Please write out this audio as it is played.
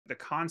the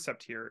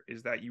concept here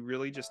is that you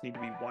really just need to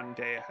be one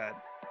day ahead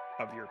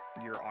of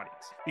your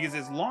audience. Because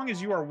as long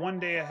as you are one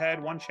day ahead,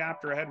 one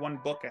chapter ahead, one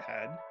book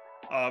ahead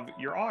of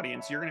your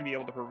audience, you're going to be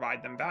able to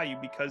provide them value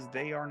because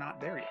they are not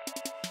there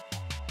yet.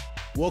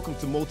 Welcome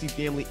to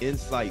Multifamily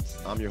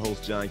Insights. I'm your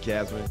host, John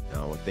Casman.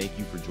 I want to thank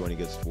you for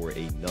joining us for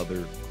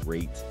another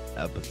great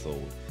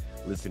episode.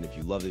 Listen, if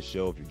you love this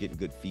show, if you're getting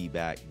good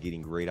feedback,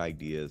 getting great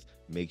ideas,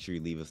 make sure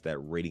you leave us that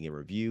rating and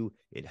review.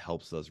 It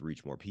helps us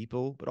reach more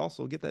people, but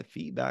also get that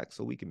feedback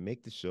so we can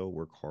make the show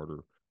work harder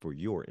for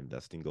your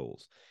investing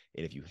goals.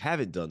 And if you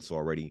haven't done so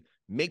already,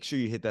 make sure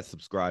you hit that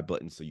subscribe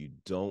button so you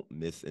don't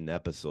miss an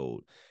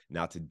episode.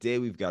 Now, today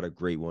we've got a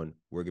great one.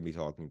 We're going to be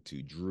talking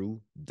to Drew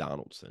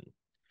Donaldson.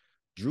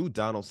 Drew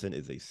Donaldson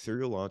is a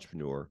serial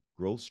entrepreneur,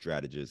 growth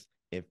strategist,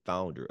 and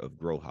founder of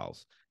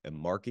GroHaus, a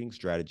marketing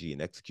strategy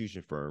and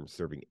execution firm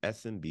serving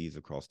SMBs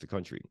across the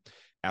country.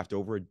 After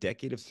over a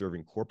decade of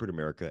serving corporate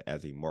America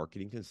as a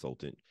marketing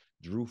consultant,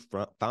 Drew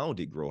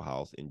founded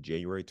GroHaus in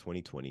January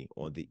 2020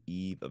 on the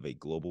eve of a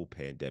global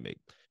pandemic.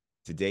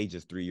 Today,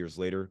 just 3 years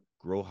later,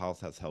 GroHaus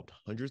has helped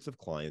hundreds of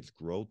clients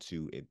grow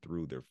to and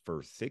through their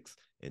first 6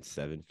 and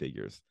 7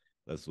 figures.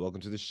 Let's welcome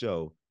to the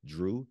show,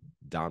 Drew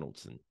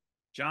Donaldson.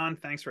 John,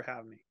 thanks for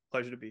having me.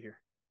 Pleasure to be here.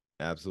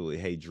 Absolutely.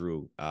 Hey,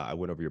 Drew, I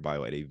went over your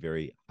bio at a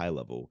very high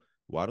level.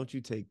 Why don't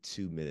you take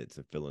 2 minutes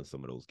and fill in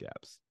some of those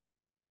gaps?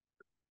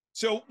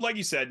 So like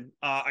you said,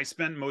 I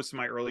spent most of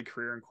my early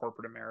career in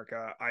corporate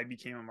America. I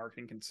became a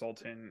marketing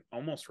consultant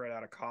almost right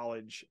out of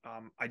college.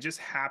 I just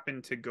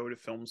happened to go to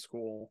film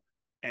school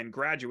and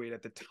graduate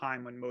at the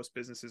time when most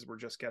businesses were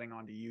just getting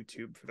onto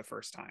YouTube for the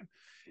first time.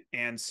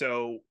 And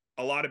so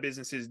a lot of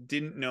businesses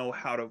didn't know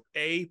how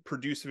to,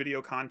 produce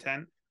video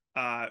content,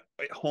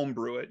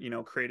 homebrew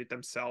it, create it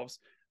themselves.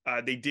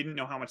 They didn't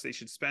know how much they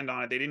should spend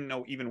on it. They didn't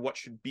know even what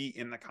should be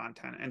in the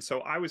content. And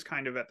so I was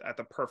kind of at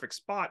the perfect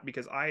spot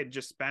because I had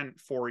just spent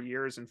 4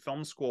 years in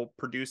film school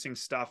producing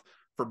stuff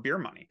for beer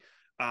money.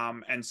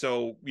 And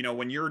so,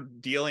 when you're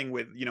dealing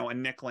with, a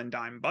nickel and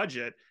dime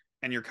budget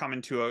and you're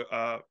coming to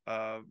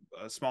a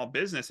small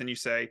business and you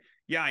say,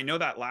 yeah, I know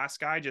that last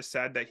guy just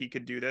said that he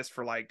could do this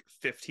for like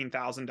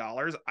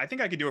 $15,000. I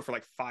think I could do it for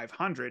like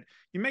 500.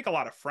 You make a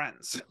lot of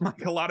friends.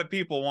 Like a lot of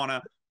people want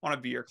to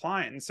be your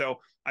client. And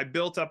so I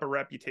built up a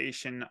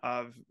reputation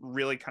of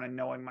really kind of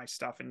knowing my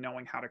stuff and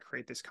knowing how to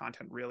create this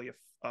content really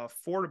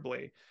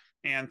affordably.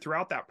 And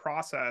throughout that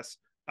process,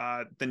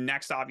 the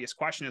next obvious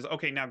question is,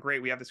 okay, now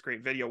great, we have this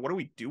great video. What do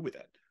we do with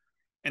it?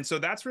 And so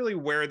that's really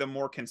where the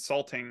more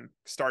consulting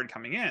started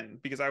coming in,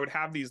 because I would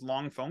have these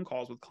long phone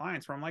calls with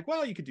clients where I'm like,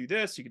 well, you could do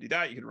this, you could do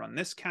that, you could run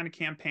this kind of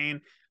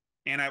campaign.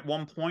 And at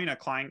one point, a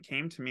client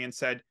came to me and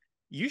said,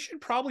 you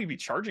should probably be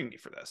charging me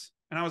for this.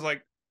 And I was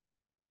like,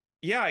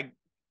 yeah,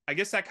 I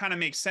guess that kind of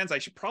makes sense. I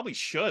probably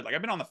should. Like,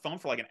 I've been on the phone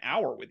for like an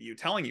hour with you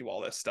telling you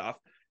all this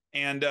stuff.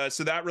 And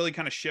so that really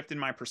kind of shifted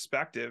my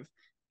perspective.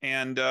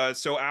 And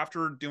so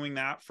after doing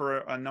that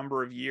for a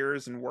number of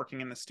years and working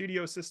in the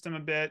studio system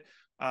a bit,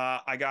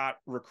 I got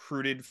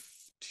recruited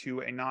to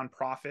a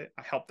nonprofit.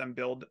 I helped them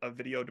build a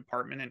video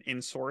department and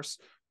insource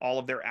all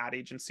of their ad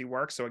agency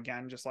work. So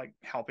again, just like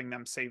helping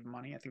them save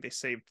money. I think they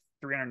saved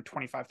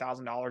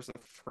 $325,000 the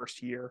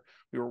first year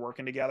we were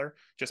working together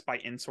just by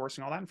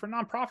insourcing all that. And for a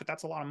nonprofit,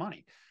 that's a lot of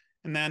money.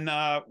 And then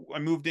I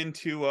moved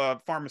into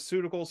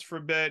pharmaceuticals for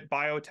a bit,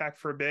 biotech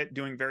for a bit,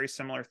 doing very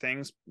similar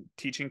things,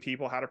 teaching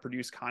people how to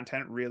produce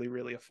content really,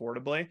 really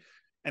affordably.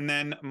 And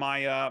then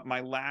my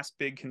last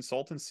big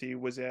consultancy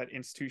was at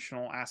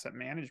Institutional Asset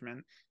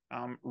Management,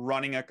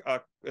 running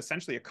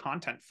essentially a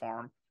content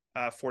farm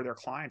for their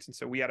clients. And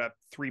so we had a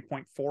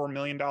 $3.4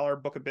 million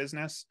book of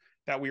business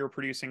that we were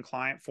producing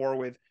client for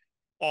with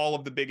all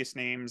of the biggest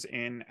names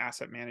in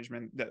asset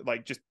management. That,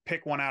 like, just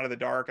pick one out of the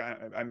dark.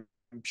 I'm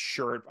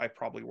sure I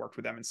probably worked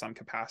with them in some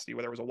capacity,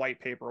 whether it was a white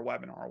paper, a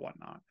webinar, or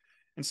whatnot.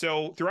 And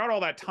so throughout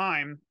all that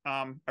time,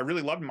 I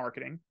really loved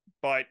marketing,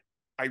 but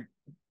I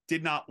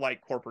did not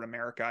like corporate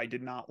America. I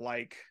did not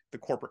like the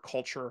corporate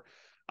culture.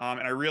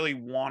 And I really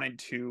wanted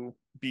to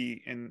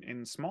be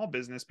in small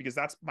business because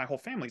that's my whole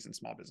family's in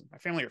small business. My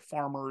family are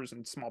farmers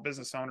and small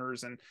business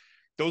owners. And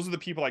those are the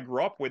people I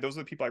grew up with. Those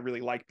are the people I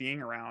really like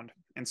being around.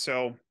 And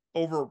so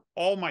over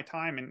all my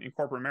time in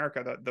corporate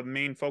America, the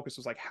main focus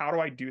was like, how do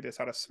I do this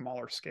at a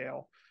smaller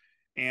scale?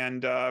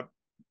 And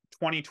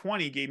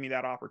 2020 gave me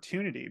that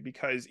opportunity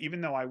because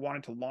even though I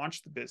wanted to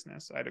launch the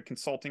business, I had a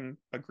consulting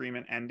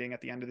agreement ending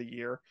at the end of the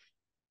year.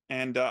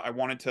 And I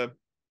wanted to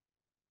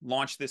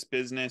launch this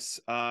business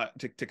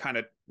to kind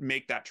of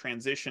make that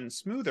transition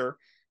smoother.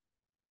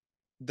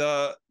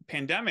 The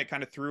pandemic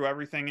kind of threw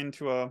everything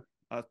into a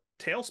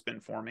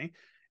tailspin for me.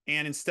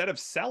 And instead of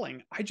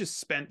selling, I just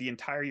spent the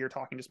entire year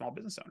talking to small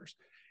business owners.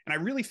 And I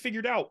really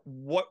figured out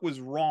what was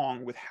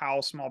wrong with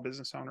how small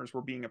business owners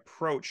were being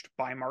approached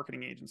by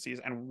marketing agencies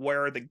and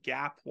where the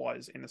gap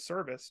was in the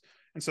service.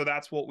 And so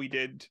that's what we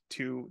did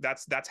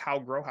that's how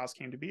GroHaus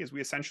came to be, is we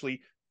essentially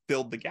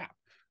filled the gap.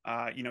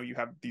 You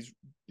have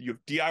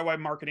DIY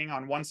marketing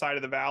on one side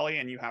of the valley,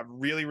 and you have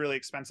really, really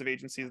expensive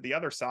agencies at the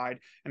other side.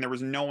 And there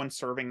was no one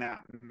serving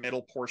that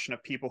middle portion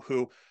of people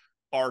who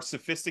are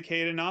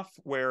sophisticated enough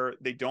where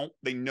they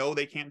know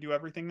they can't do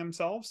everything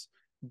themselves,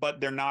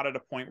 but they're not at a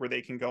point where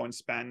they can go and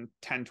spend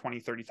 10,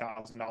 20,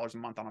 $30,000 a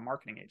month on a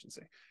marketing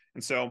agency.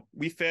 And so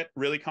we fit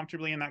really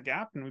comfortably in that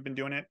gap, and we've been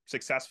doing it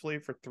successfully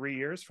for 3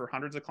 years for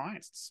hundreds of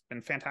clients. It's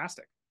been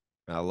fantastic.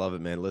 I love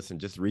it, man. Listen,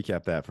 just to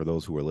recap that for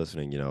those who are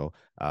listening,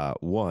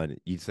 one,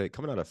 you said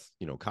coming out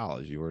of,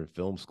 college, you were in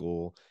film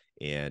school,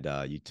 and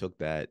you took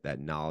that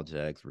knowledge,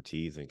 that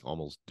expertise, and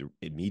almost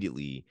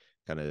immediately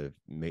kind of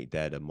made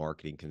that a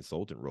marketing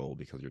consultant role,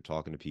 because you're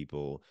talking to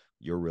people,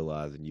 you're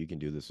realizing you can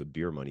do this with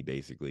beer money,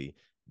 basically.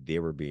 They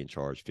were being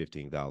charged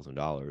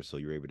 $15,000. So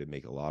you're able to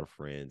make a lot of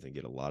friends and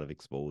get a lot of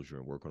exposure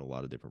and work on a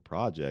lot of different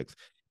projects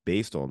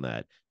based on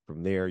that.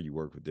 From there, you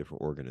work with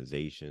different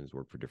organizations,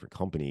 work for different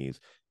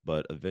companies,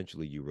 but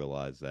eventually you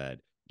realize that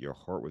your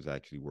heart was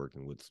actually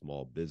working with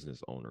small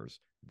business owners.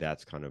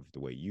 That's kind of the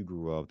way you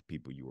grew up, the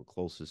people you were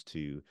closest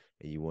to,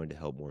 and you wanted to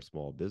help more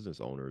small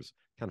business owners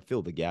kind of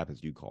fill the gap,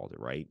 as you called it,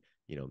 right?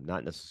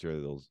 Not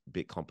necessarily those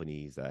big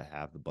companies that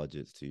have the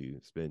budgets to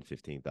spend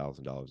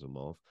 $15,000 a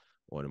month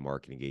on a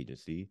marketing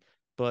agency,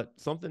 but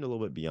something a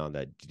little bit beyond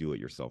that, to do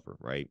it yourselfer,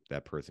 right?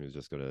 That person is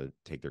just going to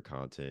take their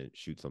content,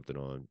 shoot something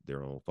on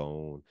their own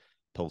phone,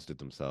 post it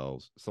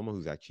themselves. Someone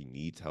who's actually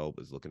needs help,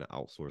 is looking to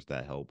outsource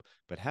that help,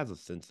 but has a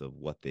sense of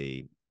what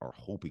they are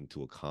hoping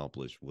to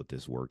accomplish with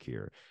this work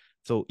here.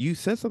 So you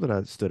said something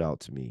that stood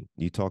out to me.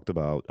 You talked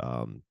about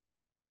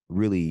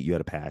really, you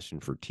had a passion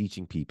for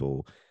teaching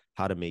people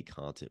how to make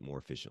content more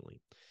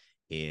efficiently.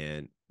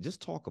 And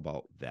just talk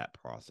about that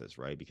process,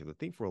 right? Because I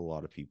think for a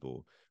lot of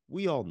people,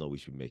 we all know we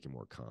should be making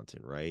more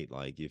content, right?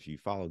 Like if you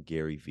follow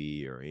Gary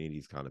Vee or any of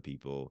these kind of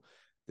people,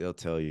 they'll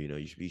tell you,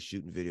 you should be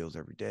shooting videos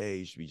every day.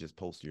 You should be just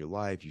posting your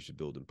life. You should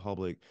build in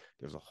public.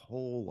 There's a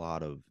whole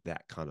lot of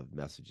that kind of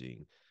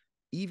messaging.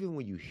 Even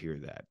when you hear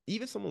that,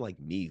 even someone like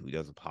me who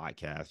does a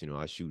podcast,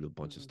 I shoot a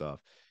bunch of stuff.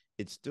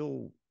 It's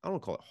still, I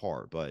don't call it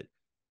hard, but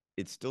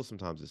it's still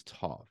sometimes it's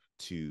tough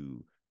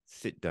to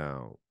sit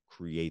down,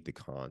 create the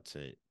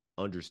content,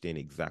 understand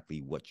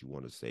exactly what you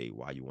want to say,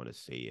 why you want to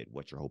say it,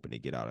 what you're hoping to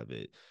get out of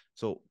it.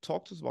 So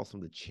talk to us about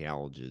some of the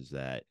challenges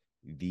that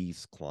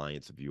these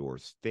clients of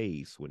yours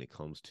face when it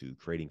comes to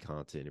creating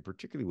content, and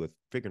particularly with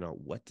figuring out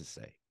what to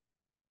say.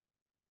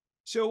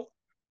 So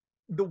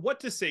the what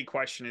to say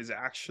question is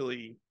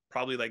actually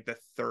probably like the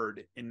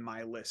third in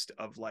my list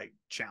of like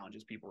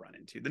challenges people run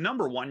into. The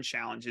number one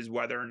challenge is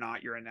whether or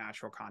not you're a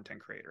natural content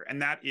creator.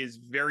 And that is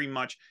very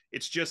much,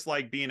 it's just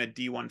like being a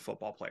D1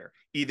 football player.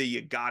 Either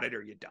you got it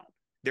or you don't.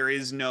 There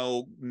is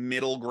no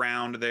middle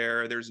ground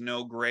there. There's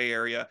no gray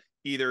area.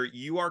 Either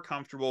you are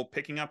comfortable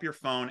picking up your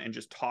phone and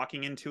just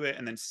talking into it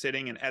and then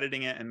sitting and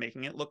editing it and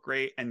making it look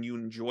great, and you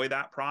enjoy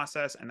that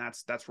process and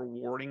that's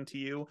rewarding to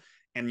you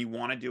and you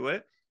want to do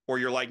it, or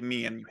you're like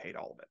me and you hate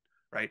all of it,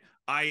 right?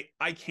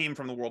 I came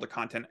from the world of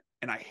content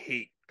and I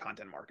hate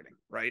content marketing,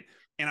 right?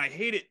 And I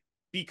hate it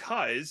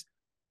because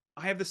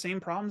I have the same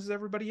problems as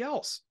everybody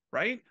else,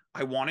 right?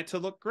 I want it to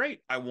look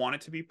great. I want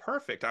it to be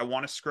perfect. I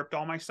want to script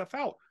all my stuff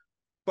out.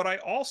 But I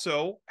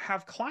also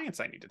have clients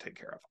I need to take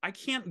care of. I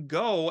can't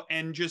go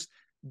and just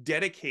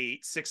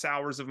dedicate 6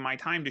 hours of my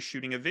time to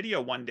shooting a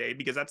video one day,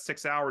 because that's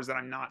 6 hours that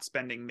I'm not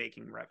spending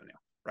making revenue,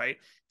 right?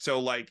 So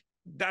like,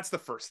 that's the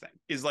first thing,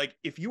 is like,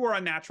 if you are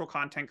a natural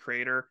content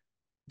creator,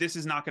 this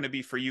is not going to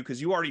be for you,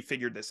 because you already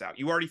figured this out.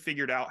 You already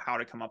figured out how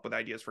to come up with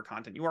ideas for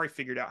content. You already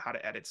figured out how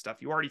to edit stuff.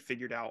 You already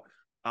figured out,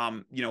 how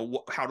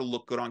to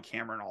look good on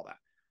camera and all that.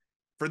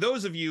 For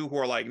those of you who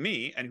are like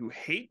me and who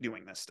hate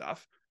doing this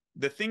stuff,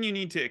 the thing you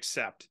need to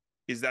accept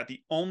is that the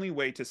only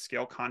way to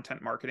scale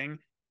content marketing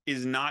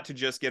is not to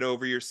just get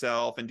over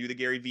yourself and do the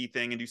Gary Vee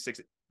thing and do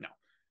no.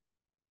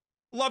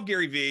 Love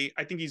Gary Vee.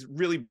 I think he's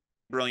really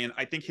brilliant.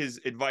 I think his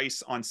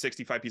advice on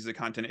 65 pieces of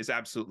content is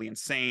absolutely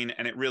insane.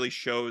 And it really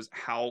shows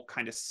how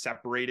kind of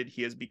separated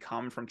he has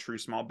become from true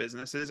small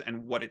businesses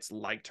and what it's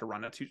like to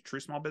run a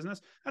true small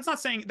business. That's not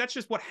saying, that's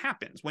just what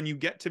happens when you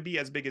get to be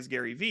as big as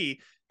Gary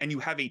Vee and you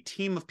have a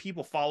team of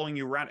people following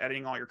you around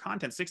editing all your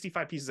content.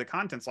 65 pieces of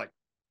content's like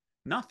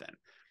nothing.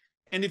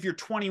 And if you're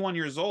 21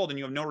 years old and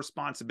you have no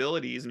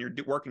responsibilities and you're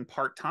working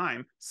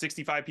part-time,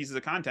 65 pieces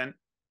of content,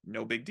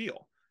 no big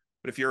deal.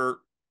 But if you're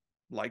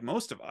like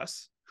most of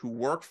us who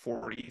work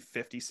 40,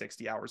 50,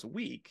 60 hours a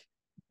week,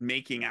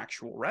 making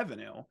actual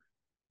revenue,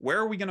 where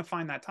are we going to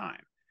find that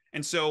time?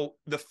 And so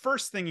the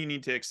first thing you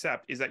need to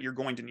accept is that you're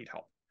going to need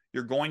help.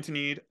 You're going to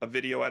need a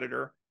video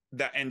editor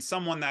and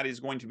someone that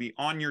is going to be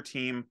on your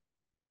team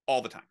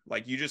all the time.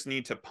 Like, you just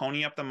need to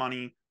pony up the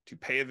money to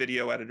pay a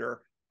video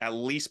editor at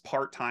least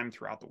part-time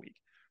throughout the week.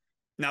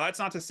 Now, that's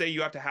not to say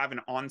you have to have an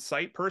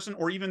on-site person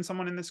or even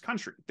someone in this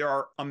country. There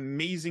are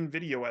amazing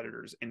video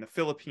editors in the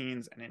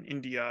Philippines and in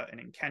India and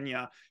in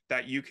Kenya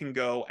that you can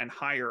go and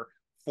hire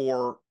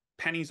for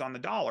pennies on the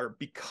dollar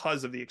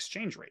because of the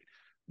exchange rate.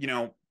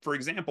 For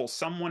example,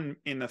 someone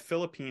in the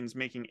Philippines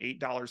making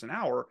 $8 an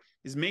hour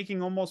is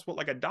making almost what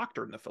like a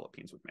doctor in the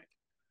Philippines would make,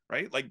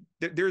 right? Like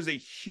there's a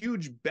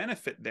huge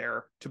benefit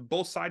there to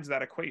both sides of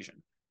that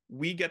equation.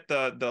 we get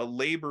the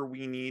labor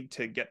we need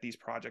to get these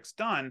projects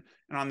done.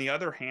 And on the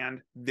other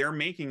hand, they're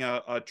making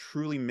a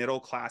truly middle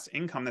class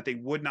income that they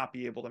would not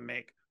be able to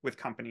make with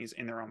companies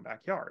in their own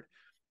backyard.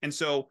 And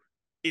so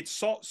it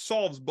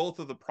solves both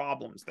of the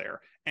problems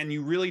there. And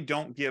you really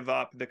don't give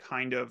up the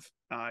kind of,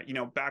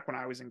 back when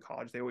I was in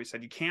college, they always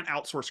said you can't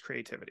outsource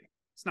creativity.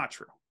 It's not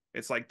true.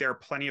 It's like there are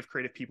plenty of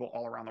creative people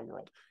all around the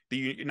world. The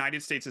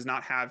United States does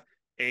not have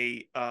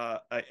the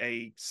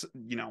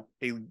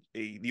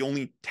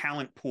only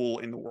talent pool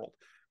in the world.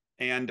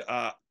 And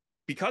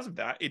because of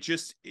that,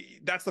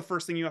 that's the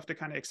first thing you have to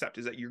kind of accept,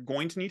 is that you're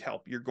going to need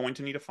help. You're going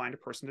to need to find a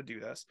person to do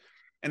this.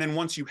 And then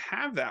once you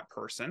have that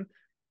person,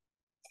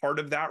 part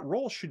of that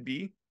role should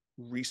be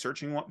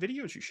researching what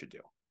videos you should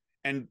do.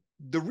 And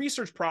the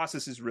research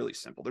process is really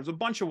simple. There's a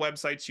bunch of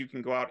websites you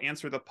can go out,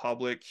 Answer the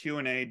Public,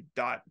 Q&A.db.io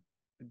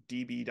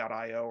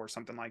or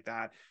something like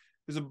that.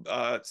 There's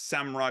a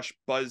SEMrush,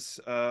 what's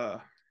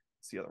the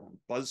other one?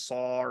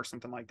 Buzzsaw or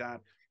something like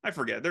that. I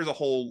forget. There's a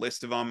whole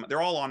list of them.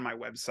 They're all on my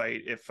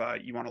website. If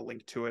you want to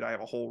link to it, I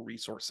have a whole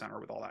resource center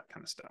with all that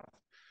kind of stuff.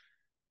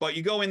 But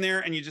you go in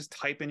there and you just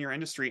type in your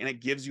industry, and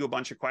it gives you a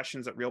bunch of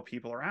questions that real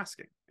people are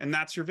asking. And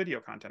that's your video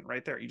content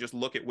right there. You just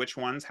look at which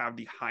ones have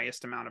the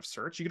highest amount of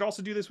search. You could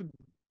also do this with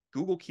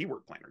Google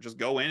Keyword Planner. Just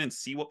go in and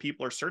see what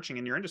people are searching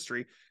in your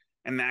industry,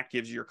 and that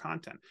gives you your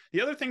content.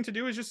 The other thing to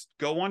do is just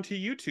go onto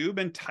YouTube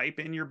and type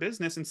in your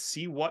business and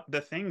see what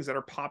the things that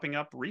are popping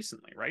up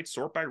recently, right?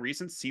 Sort by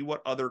recent, see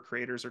what other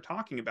creators are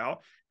talking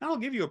about. That'll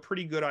give you a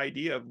pretty good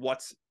idea of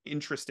what's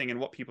interesting and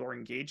what people are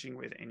engaging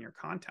with in your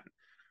content.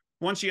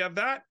 Once you have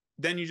that,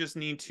 then you just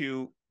need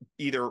to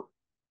either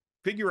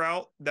figure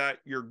out that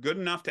you're good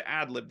enough to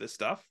ad-lib this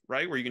stuff,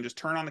 right? Where you can just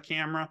turn on the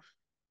camera,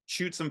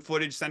 shoot some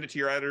footage, send it to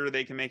your editor,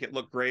 they can make it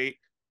look great,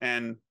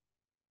 and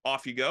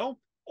off you go.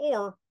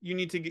 Or you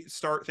need to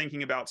start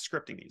thinking about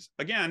scripting these.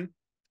 Again,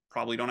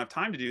 probably don't have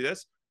time to do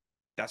this.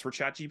 That's where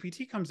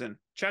ChatGPT comes in.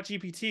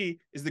 ChatGPT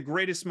is the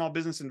greatest small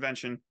business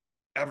invention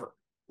ever.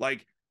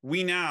 Like,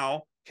 we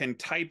now can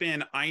type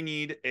in, I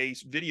need a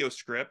video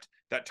script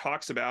that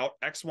talks about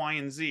X, Y,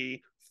 and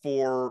Z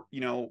for,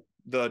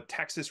 the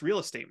Texas real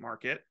estate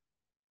market.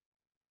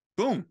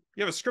 Boom,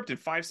 you have a script in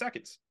 5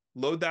 seconds.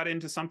 Load that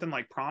into something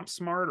like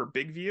PromptSmart or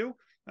BigView,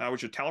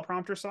 which is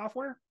teleprompter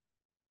software.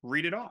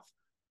 Read it off.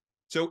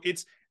 So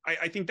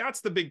I think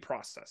that's the big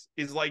process,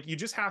 is like, you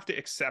just have to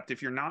accept,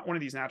 if you're not one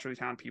of these naturally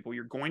talented people,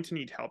 you're going to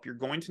need help. You're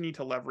going to need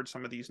to leverage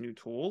some of these new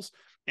tools.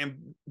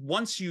 And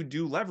once you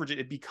do leverage it,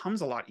 it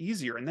becomes a lot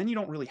easier. And then you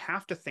don't really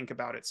have to think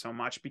about it so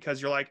much,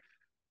 because you're like,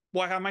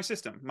 well, I have my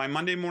system. My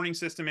Monday morning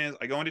system is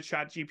I go into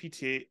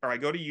ChatGPT, or I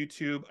go to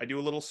YouTube, I do a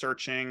little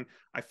searching,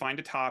 I find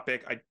a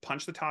topic, I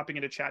punch the topic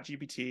into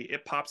ChatGPT,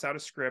 it pops out a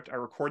script, I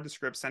record the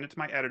script, send it to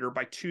my editor.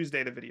 By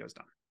Tuesday, the video's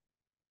done.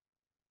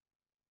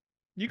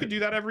 You could do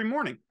that every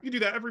morning. You could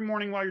do that every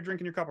morning while you're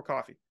drinking your cup of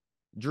coffee.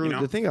 Drew,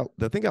 the thing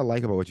I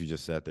like about what you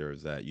just said there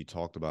is that you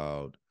talked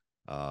about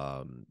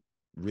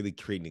really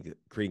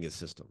creating a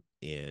system.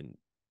 And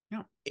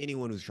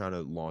anyone who's trying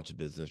to launch a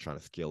business, trying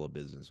to scale a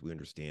business, we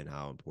understand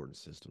how important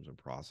systems and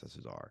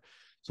processes are.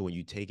 So when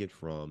you take it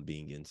from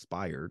being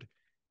inspired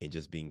and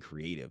just being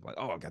creative, like,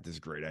 oh, I got this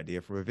great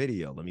idea for a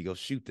video, let me go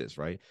shoot this,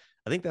 right?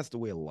 I think that's the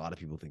way a lot of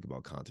people think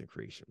about content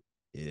creation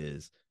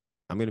is,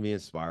 I'm going to be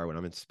inspired. When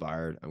I'm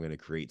inspired, I'm going to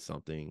create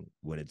something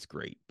when it's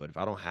great. But if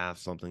I don't have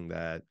something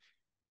that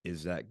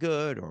is that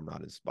good, or I'm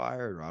not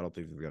inspired, or I don't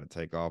think it's going to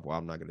take off, well,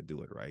 I'm not going to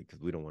do it, right?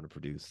 Because we don't want to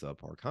produce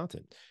subpar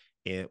content.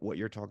 And what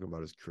you're talking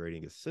about is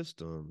creating a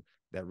system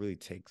that really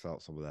takes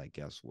out some of that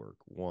guesswork.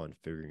 One,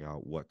 figuring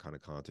out what kind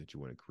of content you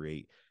want to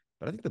create.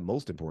 But I think the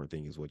most important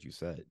thing is what you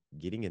said,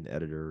 getting an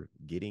editor,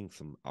 getting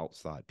some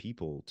outside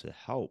people to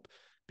help,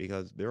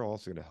 because they're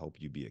also going to help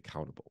you be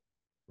accountable,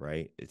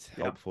 right? It's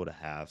helpful to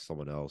have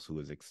someone else who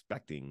is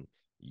expecting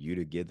you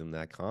to give them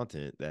that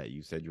content that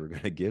you said you were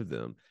going to give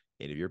them.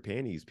 And if you're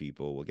paying these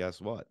people, well,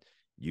 guess what?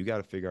 You got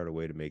to figure out a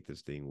way to make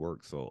this thing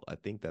work. So I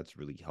think that's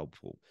really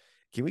helpful.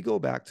 Can we go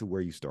back to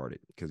where you started?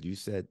 Because you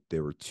said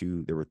there were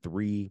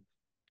three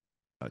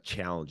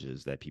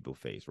challenges that people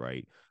face,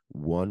 right?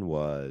 One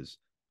was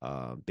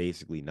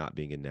basically not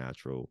being a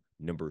natural.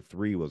 Number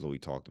 3 was what we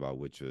talked about,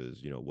 which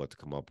was, what to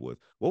come up with.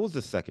 What was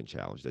the second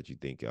challenge that you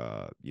think,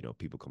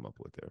 people come up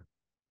with there?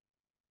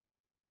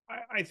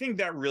 I think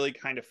that really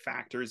kind of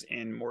factors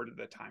in more to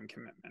the time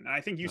commitment. And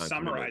I think you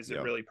summarized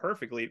it really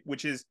perfectly,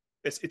 which is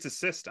it's a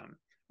system.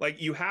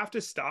 Like, you have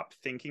to stop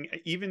thinking,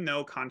 even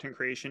though content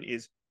creation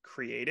is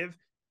creative,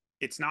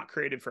 it's not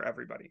creative for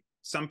everybody.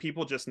 Some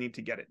people just need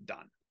to get it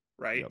done,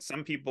 right?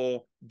 Some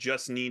people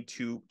just need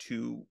to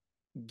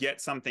get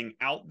something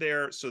out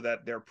there so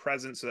that they're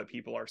present, so that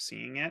people are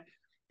seeing it.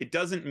 It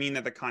doesn't mean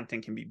that the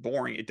content can be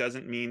boring. It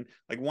doesn't mean,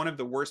 like, one of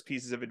the worst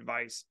pieces of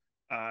advice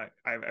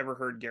I've ever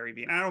heard Gary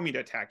Vee, and I don't mean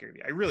to attack Gary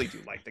Vee. I really do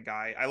like the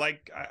guy.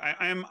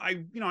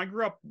 I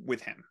grew up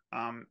with him.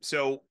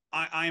 So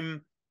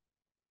I'm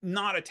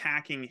not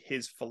attacking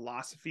his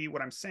philosophy.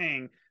 What I'm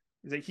saying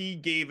is that he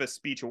gave a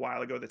speech a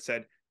while ago that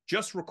said,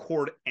 just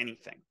record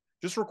anything.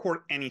 Just record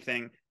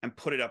anything and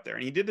put it up there.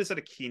 And he did this at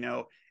a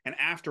keynote. And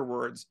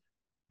afterwards,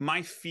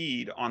 my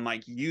feed on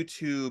like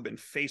YouTube and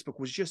Facebook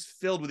was just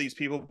filled with these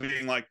people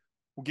being like,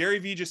 well, Gary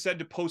Vee just said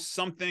to post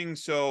something,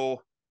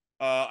 so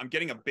I'm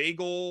getting a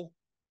bagel.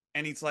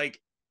 And he's like,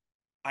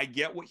 I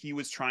get what he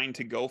was trying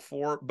to go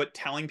for, but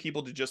telling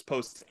people to just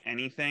post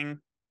anything,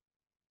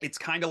 it's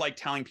kind of like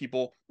telling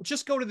people,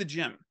 just go to the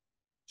gym.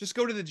 Just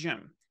go to the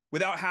gym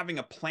without having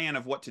a plan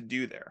of what to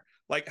do there.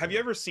 Like, have you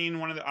ever seen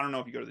one of the, I don't know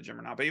if you go to the gym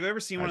or not, but have you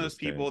ever seen one of those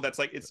people that's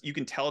like, you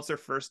can tell it's their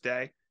first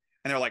day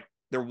and they're like,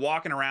 they're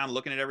walking around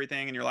looking at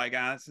everything and you're like,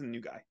 that's a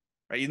new guy,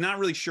 right? He's not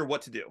really sure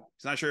what to do.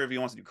 He's not sure if he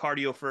wants to do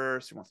cardio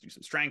first, he wants to do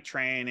some strength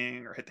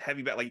training or hit the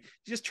heavy bet. Like,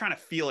 he's just trying to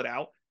feel it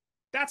out.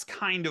 That's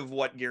kind of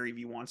what Gary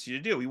Vee wants you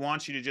to do. He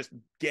wants you to just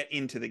get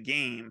into the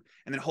game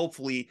and then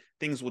hopefully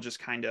things will just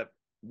kind of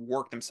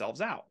work themselves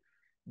out.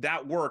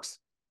 That works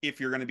if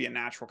you're going to be a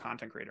natural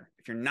content creator.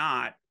 If you're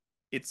not,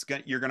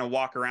 you're going to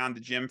walk around the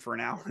gym for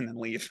an hour and then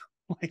leave,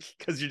 like,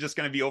 because you're just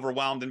going to be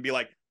overwhelmed and be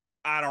like,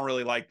 I don't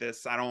really like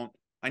this.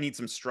 I need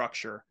some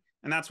structure.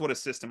 And that's what a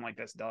system like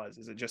this does,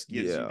 is it just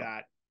gives you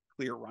that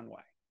clear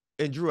runway.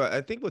 And Drew, I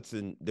think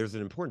there's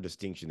an important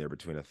distinction there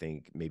between, I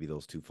think, maybe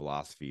those two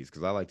philosophies,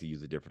 because I like to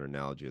use a different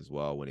analogy as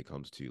well when it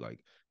comes to,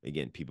 like,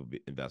 again, people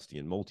investing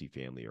in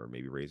multifamily or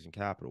maybe raising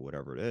capital,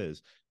 whatever it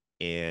is.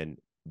 And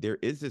there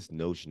is this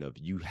notion of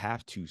you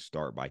have to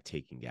start by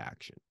taking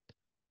action.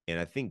 And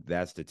I think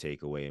that's the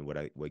takeaway. And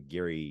what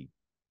Gary,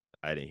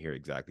 I didn't hear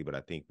exactly, but I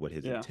think what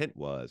his intent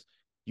was,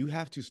 you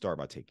have to start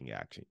by taking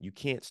action. You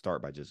can't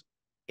start by just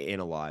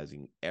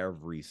analyzing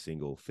every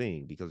single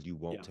thing, because you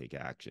won't take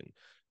action.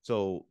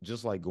 So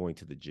just like going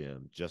to the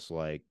gym, just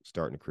like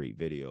starting to create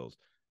videos,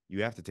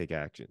 you have to take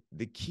action.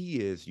 The key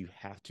is you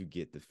have to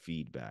get the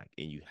feedback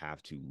and you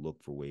have to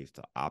look for ways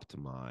to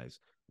optimize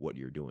what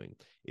you're doing.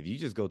 If you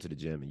just go to the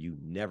gym and you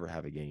never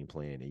have a game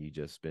plan and you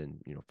just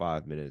spend,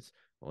 5 minutes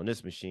on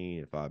this machine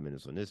and 5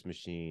 minutes on this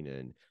machine,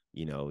 and,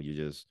 you're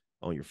just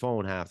on your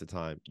phone half the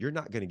time, you're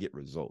not going to get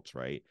results,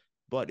 right?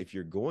 But if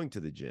you're going to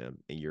the gym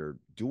and you're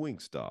doing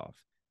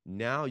stuff,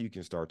 now you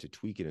can start to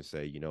tweak it and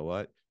say, you know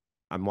what?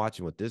 I'm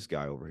watching what this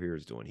guy over here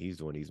is doing. He's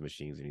doing these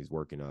machines and he's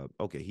working up.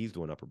 Okay, he's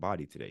doing upper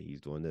body today. He's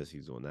doing this,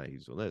 he's doing that,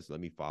 he's doing this. Let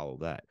me follow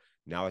that.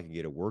 Now I can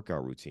get a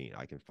workout routine.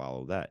 I can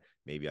follow that.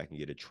 Maybe I can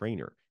get a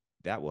trainer.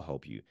 That will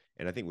help you.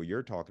 And I think what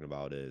you're talking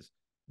about is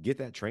get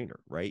that trainer,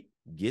 right?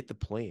 Get the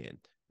plan.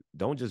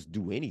 Don't just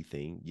do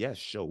anything. Yes,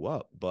 show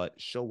up, but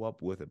show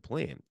up with a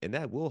plan. And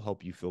that will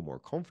help you feel more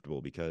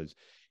comfortable, because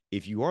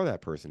if you are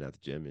that person at the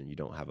gym and you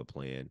don't have a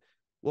plan,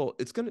 well,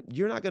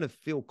 you're not going to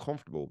feel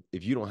comfortable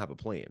if you don't have a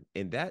plan.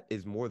 And that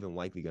is more than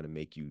likely going to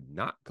make you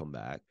not come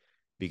back,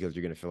 because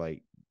you're going to feel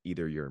like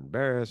either you're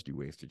embarrassed, you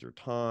wasted your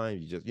time,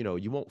 you just,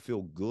 you won't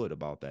feel good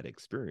about that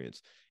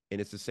experience.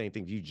 And it's the same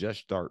thing. If you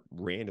just start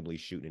randomly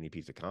shooting any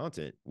piece of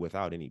content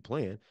without any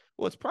plan,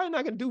 well, it's probably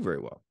not going to do very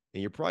well.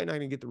 And you're probably not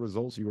going to get the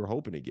results you were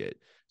hoping to get.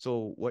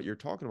 So what you're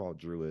talking about,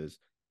 Drew, is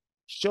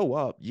show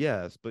up,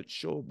 yes, but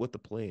show up with the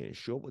plan.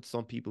 Show up with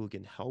some people who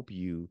can help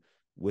you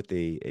with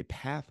a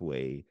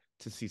pathway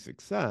to see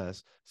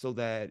success, so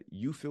that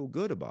you feel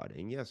good about it.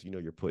 And yes,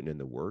 you're putting in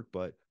the work,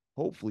 but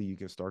hopefully you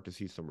can start to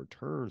see some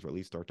returns, or at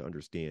least start to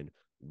understand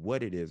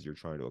what it is you're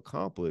trying to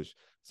accomplish,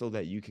 so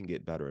that you can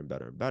get better and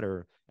better and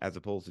better, as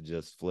opposed to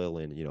just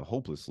flailing,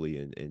 hopelessly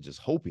and just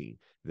hoping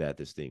that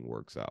this thing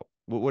works out.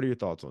 What are your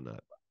thoughts on that?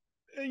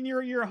 And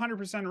you're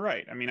 100%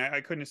 right. I mean, I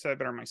couldn't have said it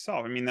better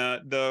myself. I mean,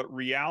 the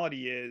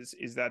reality is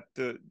that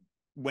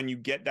when you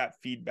get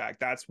that feedback,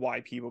 that's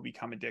why people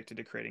become addicted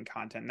to creating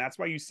content. And that's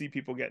why you see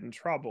people get in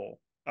trouble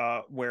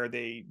where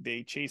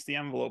they chase the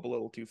envelope a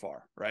little too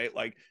far, right?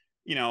 Like,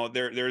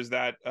 there's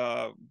that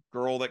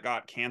girl that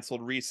got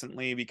canceled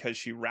recently because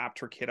she wrapped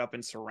her kid up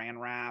in saran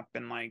wrap,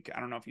 and, like,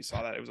 I don't know if you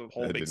saw that. It was a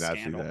whole big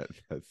scandal.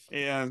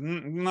 Yeah,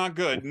 not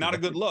good. Not a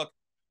good look.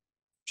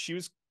 She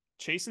was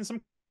chasing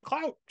some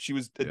clout. She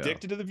was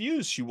addicted to the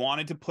views. She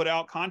wanted to put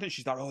out content.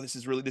 She thought, oh,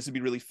 this would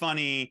be really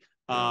funny.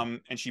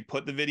 And she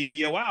put the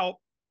video out,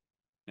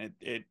 and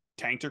it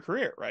tanked her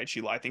career, right?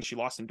 I think she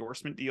lost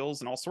endorsement deals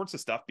and all sorts of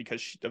stuff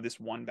because of this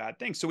one bad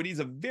thing. So it is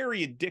a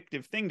very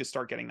addictive thing to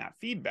start getting that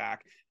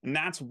feedback. And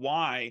that's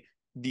why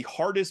the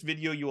hardest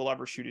video you will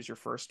ever shoot is your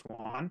first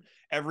one.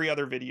 Every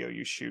other video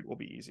you shoot will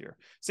be easier.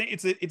 So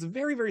it's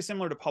very, very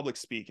similar to public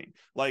speaking.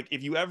 Like,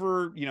 if you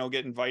ever,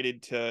 get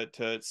invited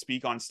to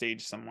speak on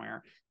stage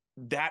somewhere,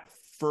 that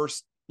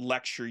first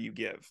lecture you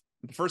give,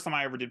 the first time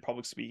I ever did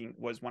public speaking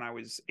was when I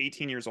was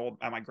 18 years old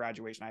at my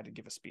graduation. I had to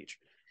give a speech,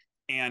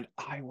 and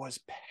I was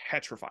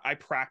petrified. I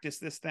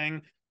practiced this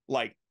thing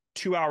like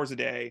 2 hours a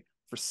day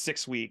for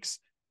 6 weeks.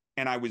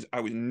 And I was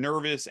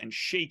nervous and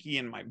shaky,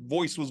 and my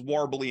voice was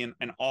warbly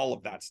and all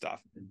of that stuff.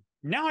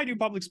 Now I do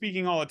public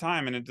speaking all the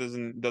time, and it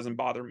doesn't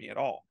bother me at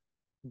all.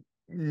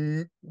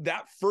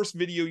 That first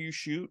video you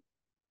shoot,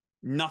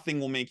 nothing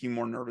will make you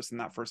more nervous than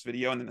that first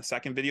video. And then the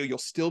second video, you'll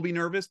still be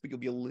nervous, but you'll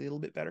be a little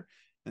bit better.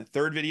 And the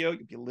third video,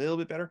 you'll be a little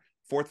bit better.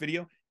 Fourth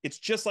video, it's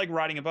just like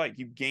riding a bike.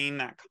 You gain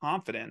that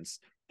confidence,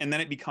 and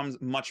then it becomes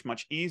much,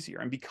 much easier.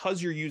 And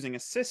because you're using a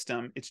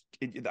system,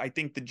 I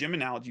think the gym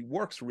analogy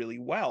works really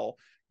well.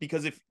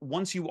 Because if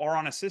once you are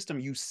on a system,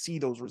 you see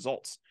those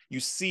results.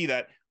 You see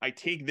that I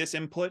take this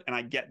input and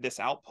I get this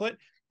output.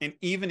 And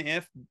even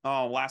if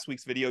last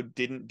week's video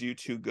didn't do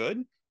too good,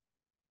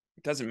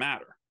 it doesn't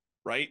matter,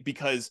 right?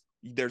 Because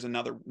there's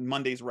another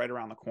Monday's right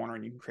around the corner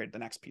and you can create the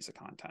next piece of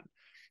content.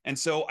 And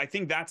so I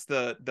think that's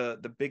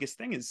the biggest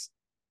thing is,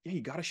 yeah,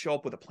 you got to show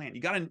up with a plan.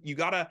 You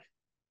got to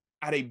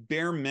at a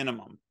bare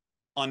minimum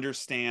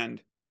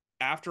understand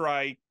after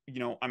I'm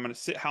going to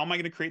sit, how am I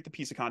going to create the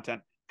piece of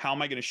content? How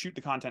am I going to shoot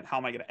the content? How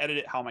am I going to edit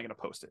it? How am I going to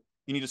post it?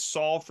 You need to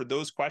solve for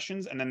those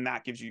questions, and then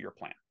that gives you your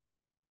plan.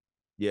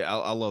 Yeah,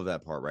 I love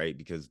that part, right?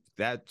 Because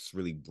that's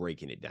really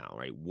breaking it down,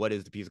 right? What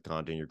is the piece of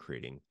content you're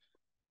creating?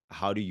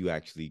 How do you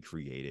actually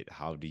create it?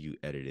 How do you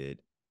edit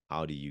it?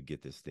 How do you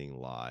get this thing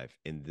live?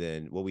 And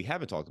then what we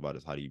haven't talked about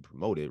is how do you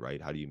promote it,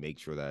 right? How do you make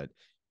sure that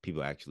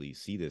people actually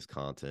see this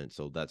content?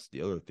 So that's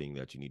the other thing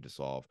that you need to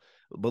solve.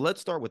 But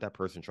let's start with that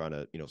person trying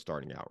to,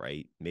 starting out,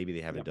 right? Maybe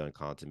they haven't done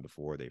content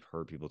before. They've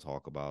heard people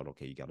talk about,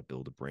 okay, you got to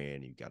build a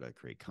brand, you got to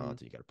create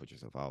content, you got to put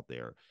yourself out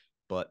there.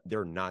 But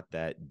they're not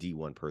that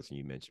D1 person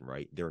you mentioned,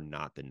 right? They're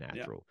not the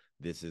natural.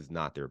 This is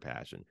not their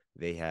passion.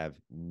 They have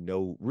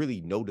no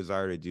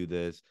desire to do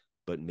this,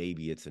 but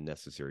maybe it's a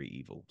necessary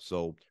evil.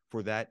 So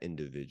for that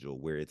individual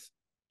where it's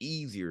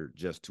easier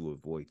just to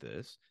avoid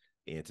this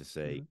and to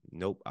say,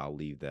 nope, I'll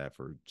leave that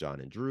for John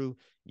and Drew.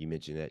 You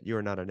mentioned that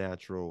you're not a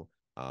natural.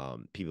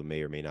 People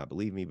may or may not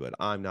believe me, but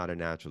I'm not a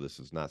natural. This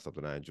is not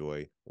something I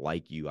enjoy.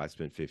 Like you, I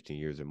spent 15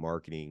 years in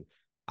marketing.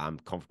 I'm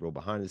comfortable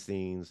behind the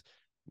scenes.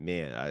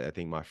 Man, I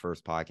think my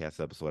first podcast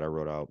episode, I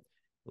wrote out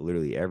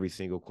literally every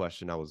single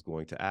question I was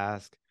going to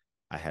ask.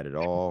 I had it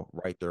all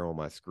right there on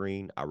my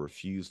screen. I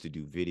refused to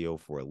do video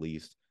for at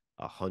least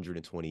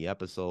 120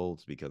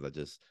 episodes because I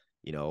just,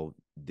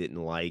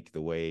 didn't like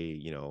the way,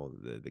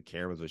 the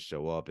cameras would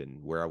show up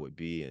and where I would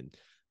be.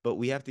 But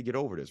we have to get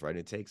over this, right?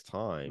 It takes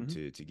time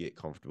to get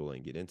comfortable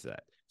and get into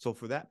that. So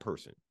for that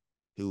person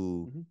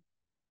who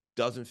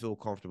doesn't feel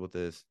comfortable with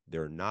this,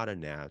 they're not a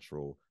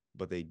natural,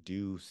 but they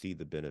do see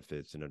the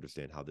benefits and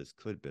understand how this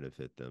could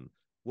benefit them.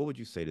 What would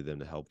you say to them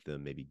to help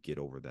them maybe get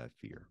over that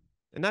fear?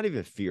 And not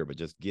even fear, but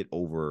just get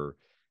over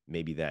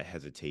maybe that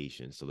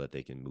hesitation so that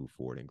they can move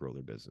forward and grow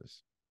their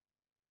business.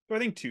 So I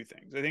think two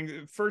things. I think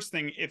the first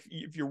thing,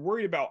 if you're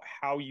worried about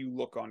how you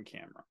look on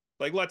camera,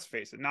 like, let's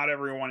face it, not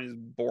everyone is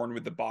born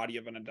with the body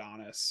of an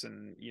Adonis.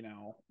 And,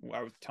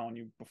 I was telling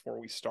you before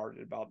we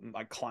started about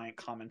my client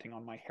commenting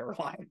on my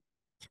hairline,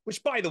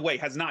 which, by the way,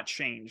 has not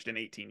changed in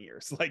 18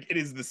 years. Like, it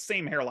is the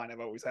same hairline I've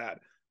always had.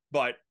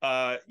 But,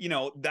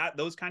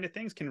 those kind of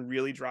things can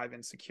really drive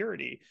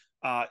insecurity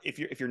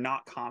if you're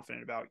not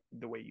confident about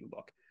the way you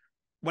look.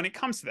 When it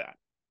comes to that,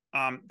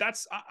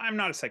 I'm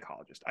not a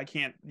psychologist. I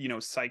can't,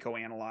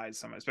 psychoanalyze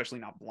someone, especially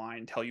not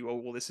blind, tell you, oh,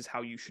 well, this is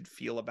how you should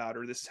feel about it,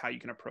 or this is how you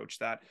can approach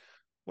that.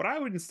 What I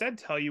would instead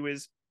tell you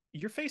is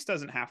your face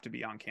doesn't have to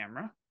be on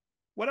camera.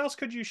 What else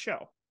could you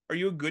show? Are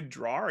you a good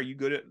drawer? Are you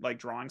good at like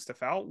drawing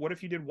stuff out? What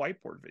if you did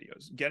whiteboard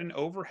videos? Get an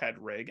overhead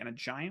rig and a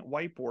giant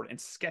whiteboard and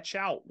sketch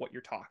out what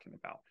you're talking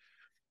about.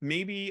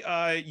 Maybe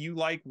you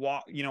like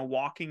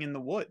walking in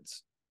the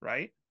woods,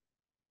 right?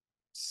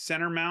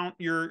 Center mount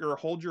or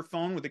hold your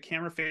phone with the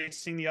camera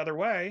facing the other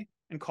way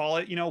and call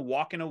it,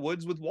 walk in the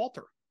woods with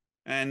Walter.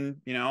 And,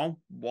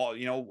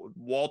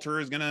 Walter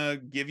is going to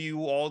give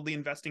you all the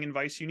investing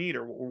advice you need,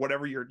 or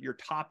whatever your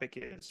topic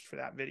is for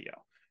that video.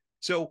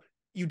 So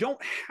you don't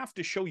have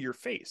to show your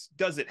face.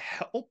 Does it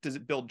help? Does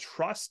it build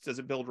trust? Does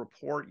it build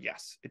rapport?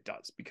 Yes, it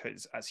does.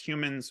 Because as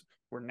humans,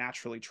 we're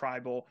naturally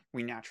tribal.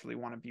 We naturally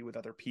want to be with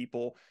other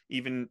people.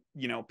 Even,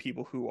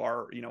 people who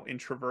are,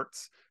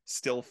 introverts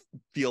still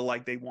feel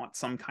like they want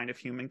some kind of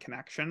human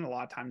connection. A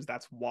lot of times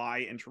that's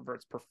why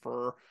introverts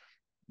prefer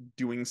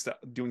doing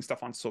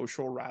stuff on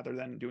social rather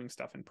than doing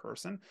stuff in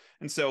person.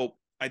 And so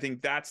I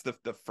think that's the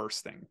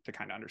first thing to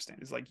kind of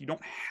understand is, like, you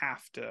don't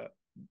have to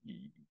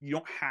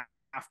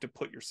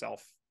put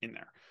yourself in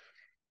there.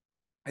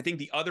 I think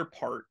the other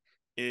part,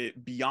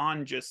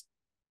 beyond just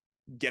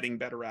getting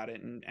better at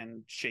it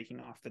and shaking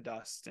off the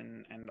dust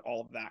and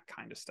all of that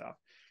kind of stuff,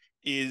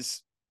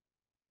 is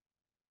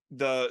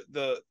the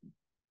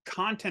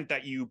content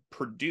that you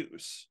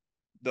produce.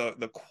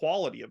 The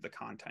quality of the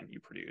content you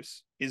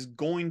produce is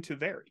going to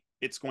vary.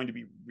 It's going to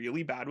be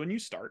really bad when you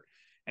start,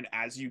 and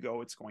as you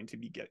go, it's going to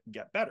be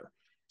get better.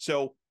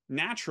 So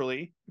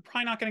naturally, you're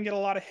probably not going to get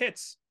a lot of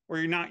hits, or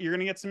you're going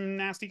to get some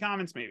nasty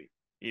comments, maybe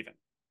even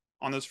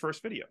on those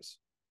first videos.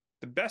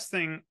 The best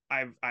thing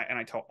I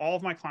tell all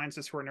of my clients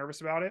this who are nervous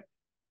about it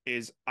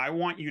is, I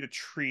want you to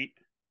treat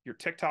your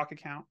TikTok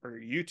account or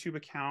your YouTube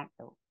account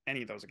or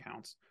any of those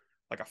accounts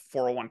like a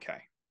 401k.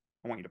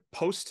 I want you to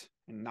post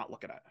and not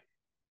look at it.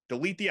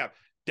 Delete the app,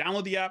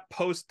 download the app,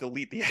 post,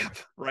 delete the app,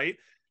 right?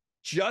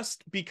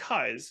 Just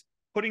because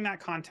putting that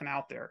content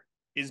out there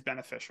is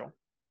beneficial.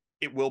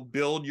 It will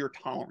build your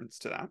tolerance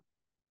to that.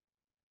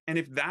 And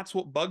if that's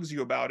what bugs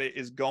you about it,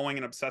 is going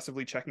and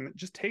obsessively checking it,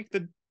 just take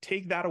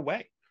that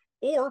away.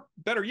 Or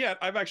better yet,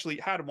 I've actually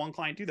had one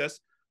client do this.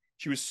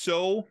 She was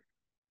so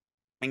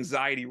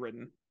anxiety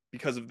ridden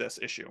because of this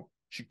issue.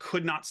 She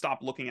could not stop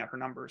looking at her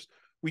numbers.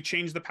 We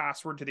changed the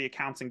password to the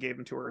accounts and gave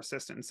them to her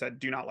assistant and said,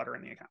 do not let her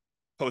in the account.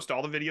 Post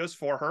all the videos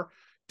for her.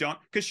 Don't,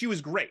 because she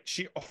was great.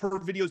 Her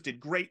videos did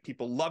great.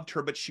 People loved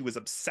her, but she was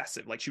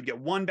obsessive. Like, she would get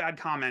one bad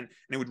comment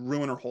and it would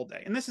ruin her whole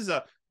day. And this is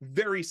a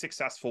very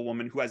successful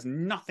woman who has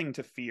nothing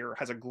to fear,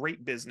 has a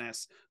great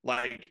business,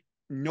 like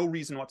no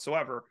reason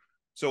whatsoever.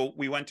 So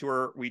we went to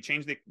her, we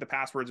changed the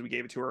passwords, we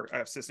gave it to her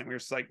assistant. We were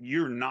just like,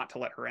 you're not to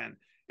let her in.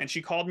 And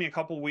she called me a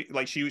couple of weeks,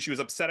 like she was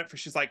upset at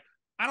first. She's like,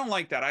 I don't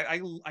like that.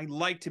 I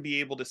like to be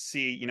able to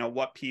see, you know,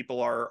 what people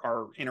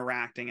are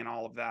interacting and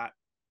all of that.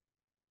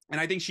 And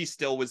I think she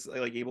still was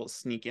like able to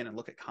sneak in and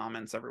look at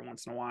comments every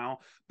once in a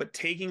while, but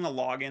taking the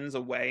logins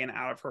away and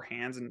out of her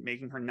hands and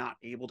making her not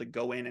able to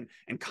go in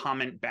and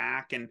comment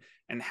back and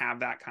have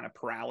that kind of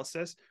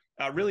paralysis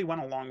really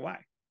went a long way.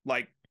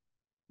 Like,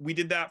 we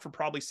did that for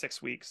probably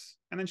 6 weeks,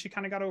 and then she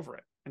kind of got over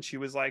it. And she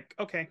was like,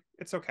 okay,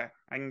 it's okay,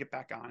 I can get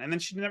back on. And then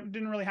she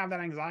didn't really have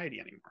that anxiety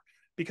anymore,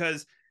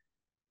 because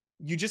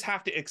you just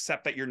have to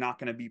accept that you're not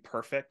going to be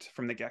perfect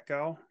from the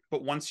get-go.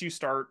 But once you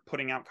start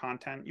putting out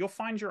content, you'll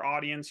find your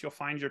audience, you'll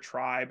find your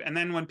tribe. And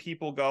then when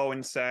people go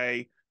and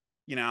say,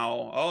 you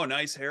know, oh,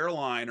 nice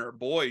hairline, or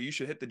boy, you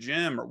should hit the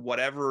gym, or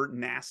whatever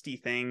nasty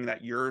thing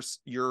that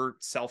you're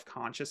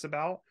self-conscious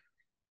about,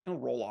 it'll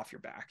roll off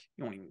your back.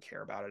 You won't even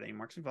care about it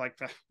anymore. Because you're like,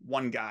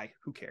 one guy,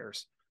 who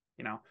cares?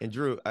 You know? And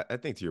Drew, I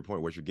think to your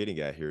point, what you're getting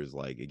at here is,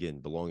 like, again,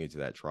 belonging to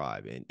that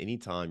tribe. And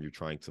anytime you're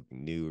trying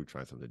something new or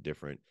trying something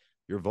different,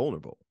 you're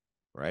vulnerable,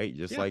 right?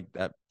 Just like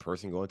that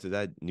person going to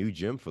that new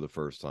gym for the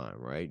first time,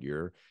 right?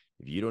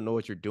 If you don't know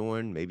what you're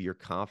doing, maybe your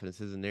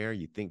confidence isn't there.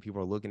 You think people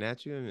are looking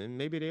at you, and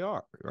maybe they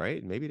are,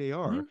 right? Maybe they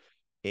are.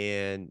 Mm-hmm.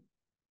 And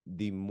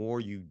the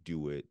more you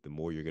do it, the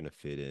more you're going to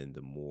fit in,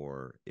 the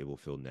more it will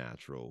feel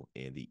natural,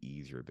 and the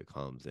easier it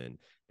becomes. And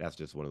that's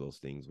just one of those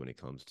things when it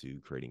comes to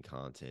creating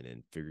content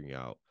and figuring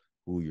out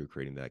who you're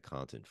creating that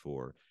content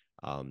for.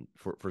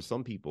 For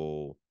some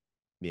people,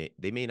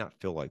 they may not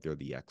feel like they're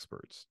the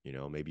experts. You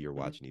know, maybe you're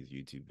watching these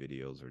YouTube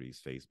videos or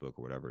these Facebook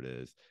or whatever it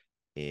is,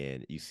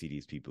 and you see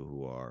these people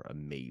who are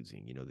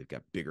amazing. You know, they've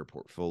got bigger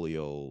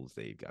portfolios,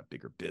 they've got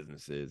bigger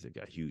businesses, they've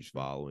got huge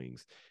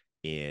followings.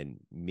 And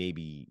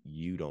maybe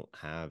you don't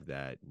have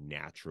that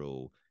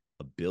natural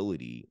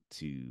ability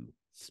to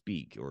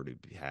speak or to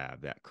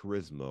have that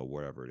charisma or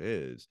whatever it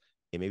is.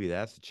 And maybe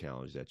that's the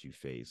challenge that you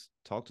face.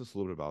 Talk to us a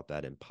little bit about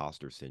that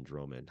imposter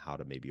syndrome and how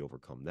to maybe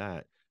overcome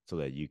that, so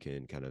that you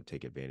can kind of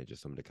take advantage of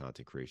some of the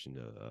content creation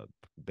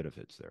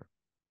benefits there.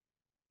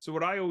 So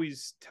what I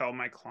always tell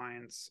my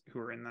clients who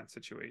are in that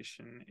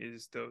situation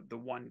is the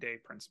 1 day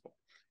principle.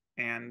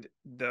 And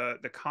the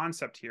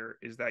concept here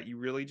is that you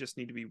really just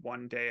need to be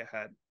 1 day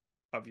ahead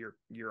of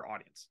your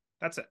audience.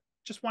 That's it.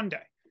 Just 1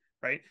 day,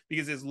 right?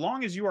 Because as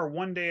long as you are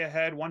 1 day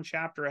ahead, one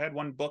chapter ahead,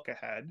 one book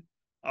ahead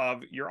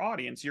of your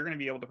audience, you're going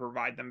to be able to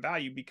provide them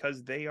value,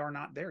 because they are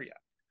not there yet.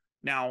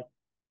 Now,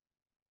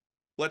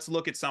 let's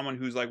look at someone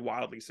who's like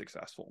wildly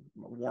successful,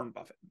 Warren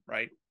Buffett,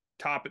 right?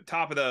 Top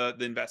of the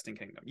investing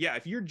kingdom. Yeah,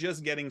 if you're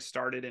just getting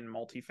started in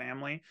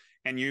multifamily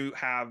and you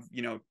have,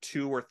 you know,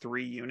 2 or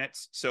 3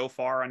 units so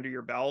far under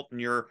your belt, and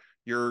you're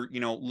you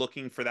know,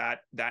 looking for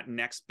that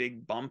next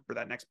big bump or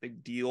that next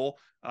big deal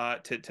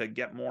to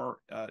get more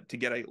to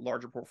get a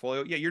larger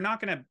portfolio, yeah, you're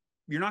not gonna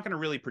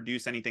really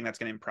produce anything that's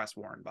gonna impress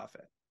Warren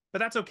Buffett. But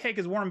that's okay,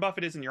 because Warren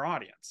Buffett isn't your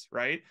audience,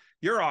 right?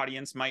 Your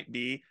audience might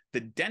be the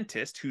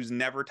dentist who's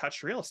never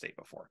touched real estate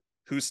before,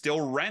 who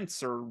still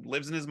rents or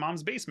lives in his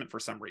mom's basement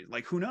for some reason.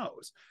 Like, who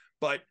knows?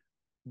 But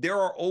there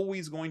are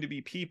always going to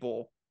be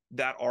people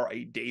that are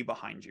a day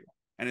behind you.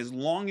 And as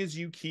long as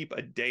you keep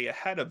a day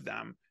ahead of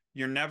them,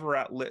 you're never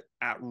at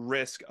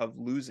risk of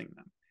losing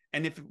them.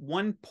 And if at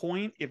one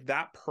point, if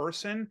that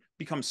person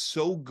becomes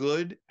so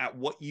good at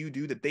what you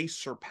do that they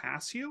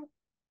surpass you,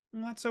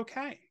 well, that's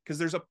okay, because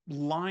there's a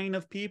line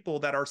of people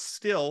that are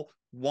still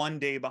 1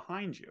 day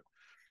behind you.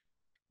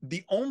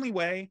 The only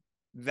way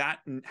that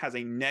has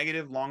a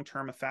negative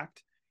long-term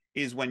effect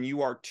is when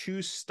you are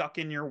too stuck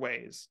in your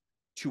ways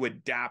to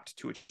adapt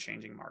to a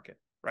changing market,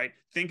 right?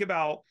 Think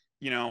about,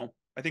 you know,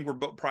 I think we're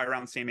probably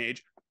around the same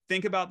age.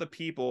 Think about the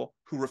people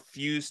who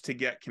refuse to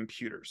get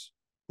computers,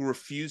 who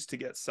refuse to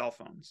get cell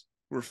phones,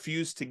 who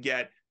refuse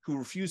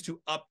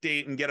to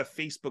update and get a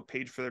Facebook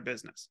page for their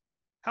business.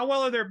 How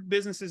well are their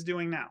businesses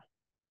doing now?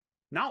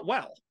 Not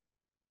well,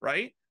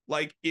 right?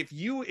 Like, if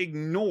you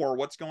ignore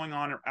what's going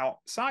on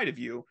outside of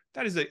you,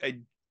 that is a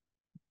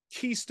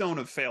keystone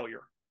of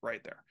failure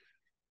right there.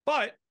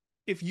 But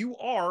if you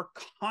are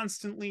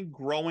constantly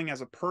growing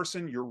as a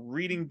person, you're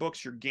reading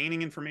books, you're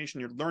gaining information,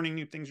 you're learning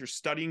new things, you're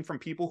studying from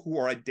people who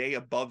are a day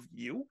above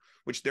you,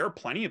 which there are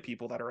plenty of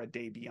people that are a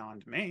day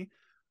beyond me,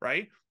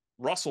 right?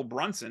 Russell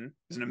Brunson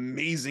is an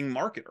amazing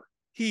marketer.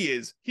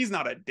 He's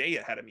not a day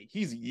ahead of me,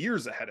 he's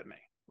years ahead of me,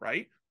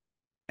 right?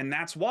 And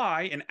that's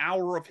why an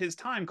hour of his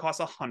time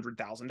costs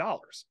 $100,000,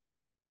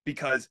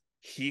 because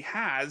he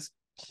has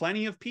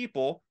plenty of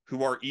people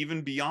who are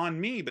even beyond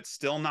me, but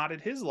still not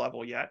at his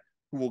level yet,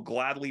 who will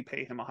gladly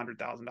pay him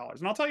 $100,000.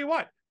 And I'll tell you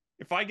what,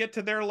 if I get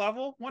to their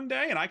level one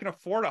day and I can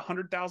afford a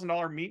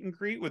 $100,000 meet and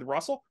greet with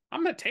Russell,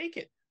 I'm going to take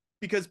it,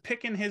 because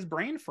picking his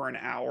brain for an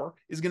hour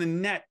is going to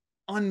net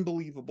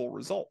unbelievable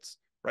results,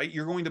 right?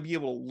 You're going to be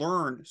able to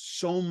learn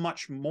so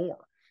much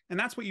more. And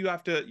that's what you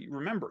have to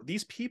remember.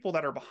 These people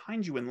that are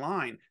behind you in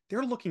line,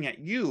 they're looking at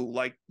you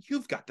like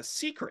you've got the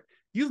secret.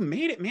 You've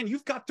made it, man.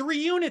 You've got 3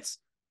 units.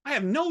 I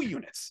have no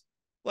units.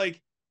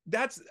 Like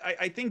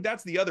I think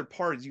that's the other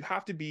part is you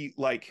have to be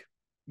like,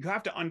 you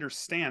have to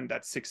understand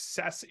that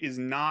success is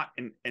not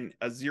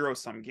a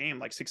zero-sum game.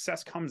 Like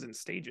success comes in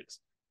stages.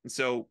 And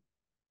so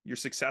you're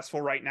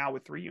successful right now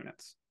with 3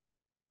 units.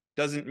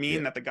 Doesn't mean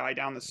Yeah. that the guy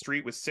down the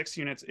street with 6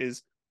 units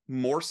is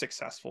more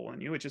successful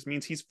than you. It just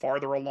means he's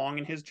farther along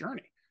in his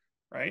journey,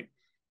 right?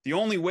 The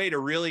only way to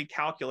really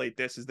calculate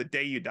this is the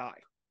day you die.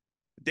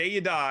 The day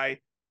you die,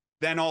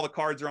 then all the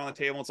cards are on the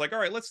table. It's like, all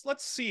right,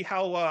 let's see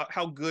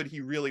how good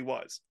he really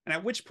was. And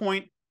at which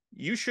point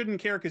you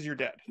shouldn't care because you're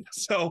dead.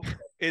 So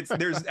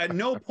there's at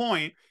no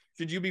point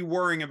should you be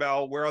worrying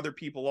about where other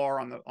people are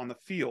on the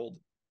field.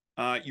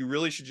 You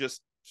really should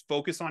just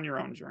focus on your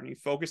own journey,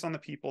 focus on the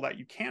people that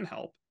you can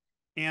help,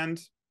 and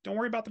don't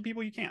worry about the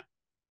people you can't.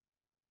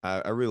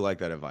 I really like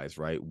that advice,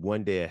 right?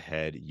 One day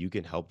ahead, you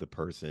can help the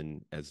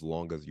person as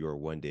long as you're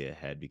one day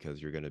ahead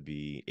because you're going to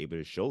be able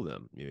to show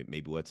them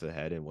maybe what's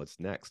ahead and what's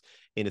next.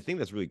 And the thing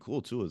that's really cool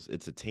too is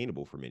it's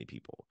attainable for many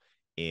people.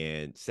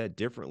 And said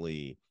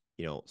differently,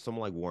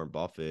 someone like Warren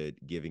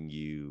Buffett giving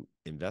you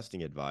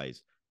investing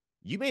advice,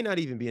 you may not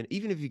even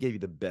even if you gave you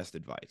the best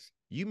advice,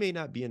 you may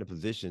not be in a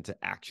position to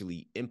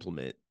actually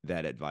implement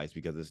that advice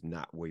because it's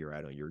not where you're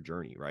at on your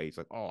journey, right? It's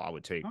like, oh, I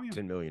would take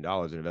 $10 million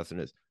and invest in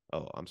this.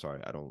 Oh, I'm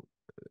sorry,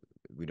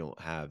 we don't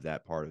have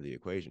that part of the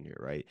equation here,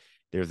 right?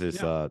 There's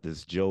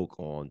this joke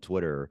on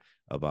Twitter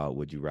about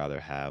would you rather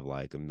have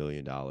like $1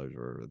 million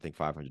or I think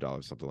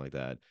 $500, something like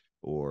that,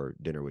 or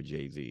dinner with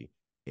Jay-Z.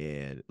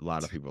 And a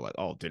lot of people are like,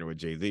 oh, dinner with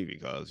Jay-Z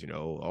because, I'm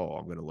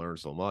going to learn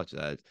so much.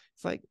 That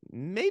it's like,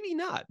 maybe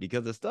not,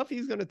 because the stuff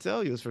he's going to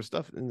tell you is for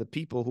stuff in the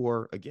people who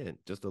are, again,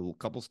 just a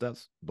couple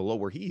steps below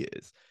where he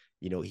is.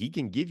 He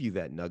can give you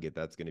that nugget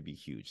that's going to be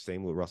huge.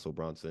 Same with Russell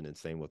Brunson and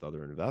same with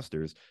other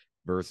investors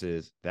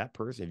versus that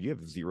person. If you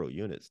have 0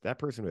 units, that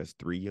person who has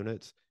 3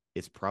 units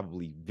is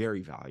probably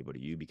very valuable to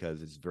you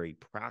because it's very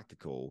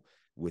practical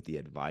with the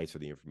advice or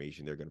the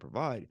information they're going to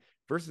provide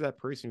versus that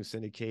person who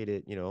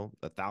syndicated,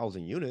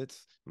 1,000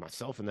 units,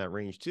 myself in that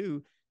range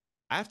too.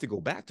 I have to go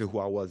back to who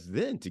I was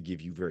then to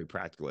give you very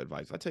practical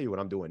advice. I tell you what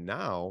I'm doing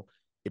now,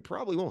 it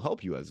probably won't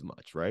help you as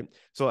much, right?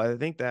 So I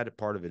think that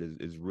part of it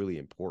is really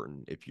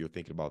important. If you're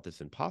thinking about this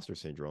imposter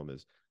syndrome,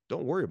 is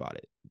don't worry about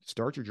it.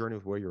 Start your journey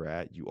with where you're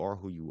at. You are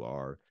who you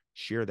are.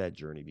 Share that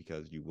journey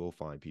because you will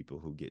find people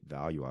who get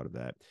value out of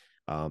that.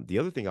 The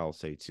other thing I'll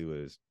say too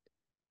is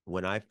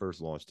when I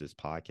first launched this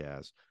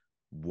podcast,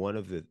 one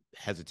of the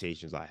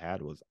hesitations I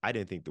had was I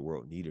didn't think the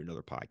world needed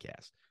another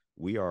podcast.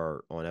 We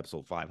are on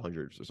episode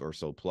 500 or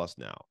so plus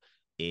now.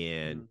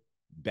 And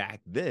back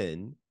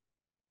then,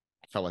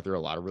 I felt like there were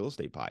a lot of real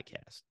estate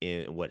podcasts.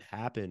 And what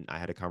happened, I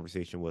had a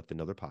conversation with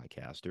another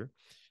podcaster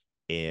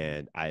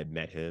and I had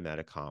met him at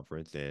a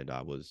conference and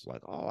I was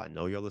like, oh, I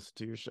know you're listening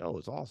to your show.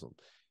 It's awesome.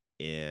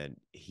 And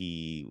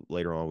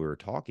later on, we were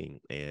talking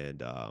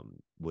and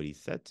what he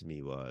said to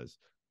me was,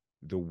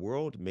 the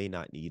world may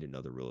not need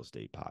another real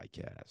estate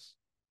podcast,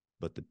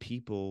 but the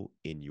people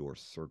in your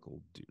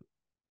circle do.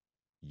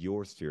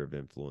 Your sphere of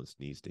influence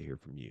needs to hear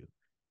from you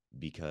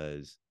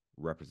because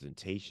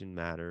representation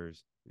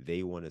matters.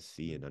 They want to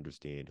see and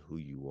understand who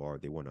you are.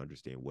 They want to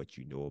understand what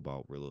you know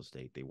about real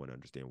estate. They want to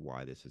understand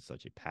why this is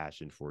such a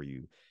passion for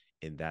you.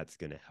 And that's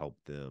going to help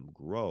them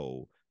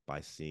grow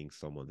by seeing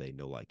someone they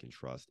know, like, and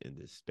trust in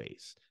this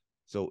space.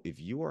 So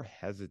if you are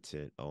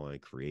hesitant on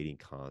creating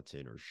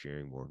content or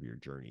sharing more of your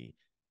journey,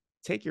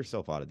 take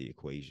yourself out of the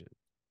equation.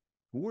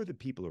 Who are the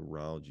people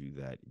around you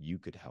that you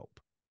could help,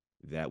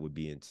 that would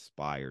be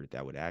inspired,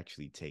 that would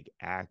actually take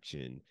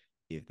action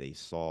if they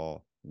saw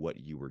what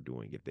you were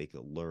doing, if they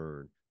could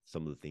learn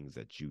some of the things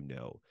that you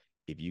know?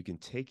 If you can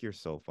take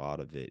yourself out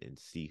of it and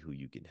see who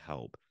you can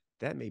help,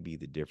 that may be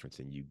the difference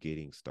in you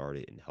getting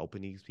started and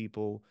helping these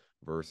people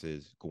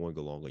versus going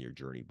along on your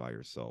journey by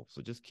yourself.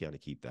 So just kind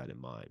of keep that in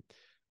mind.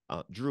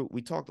 Drew,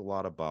 we talked a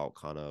lot about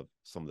kind of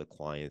some of the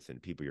clients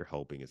and people you're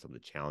helping and some of the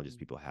challenges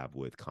people have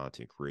with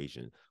content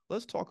creation.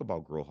 Let's talk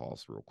about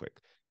GroHaus real quick.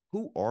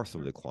 Who are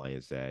some of the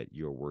clients that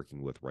you're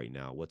working with right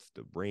now? What's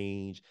the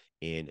range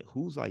and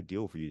who's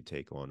ideal for you to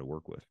take on to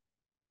work with?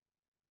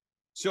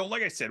 So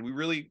like I said, we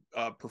really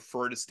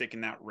prefer to stick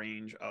in that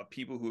range of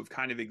people who have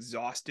kind of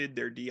exhausted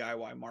their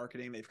DIY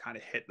marketing. They've kind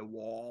of hit the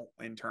wall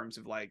in terms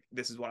of like,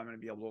 this is what I'm going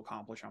to be able to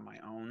accomplish on my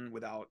own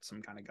without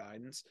some kind of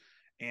guidance.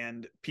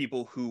 And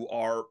people who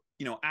are,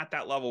 at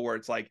that level where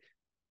it's like,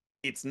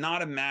 it's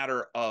not a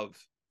matter of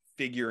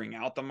figuring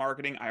out the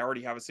marketing. I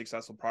already have a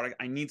successful product.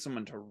 I need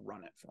someone to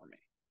run it for me.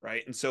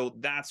 Right. And so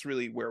that's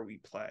really where we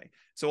play.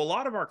 So a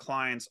lot of our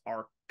clients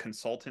are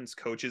consultants,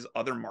 coaches,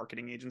 other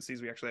marketing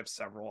agencies. We actually have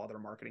several other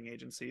marketing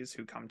agencies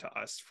who come to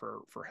us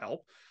for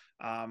help.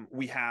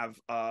 We have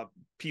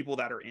people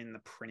that are in the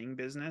printing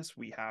business.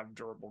 We have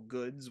durable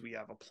goods. We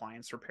have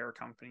appliance repair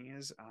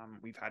companies.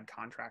 We've had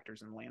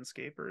contractors and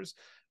landscapers.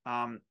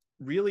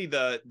 Really,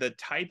 the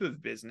type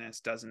of business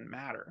doesn't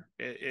matter.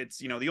 It's,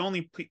 the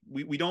only,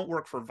 we don't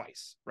work for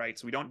Vice, right?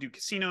 So we don't do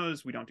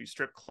casinos. We don't do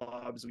strip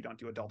clubs. We don't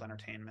do adult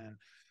entertainment.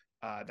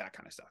 That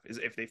kind of stuff. Is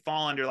if they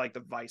fall under like the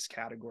Vice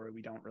category,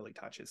 we don't really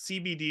touch it.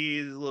 CBD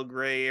is a little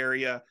gray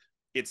area.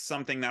 It's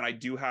something that I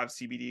do have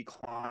CBD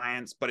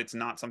clients, but it's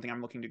not something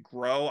I'm looking to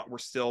grow. We're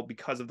still,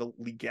 because of the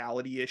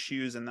legality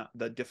issues and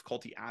the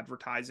difficulty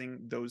advertising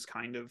those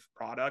kind of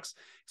products,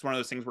 it's one of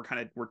those things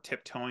we're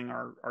tiptoeing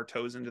our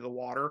toes into the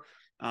water.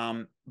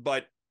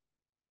 But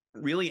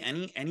really,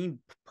 any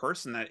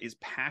person that is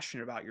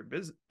passionate about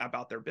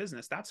about their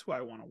business, that's who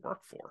I want to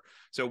work for.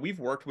 So we've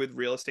worked with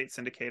real estate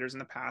syndicators in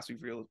the past. We've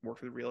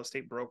worked with real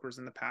estate brokers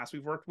in the past.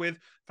 We've worked with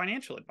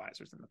financial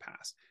advisors in the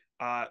past.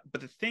 But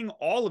the thing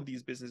all of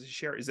these businesses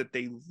share is that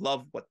they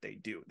love what they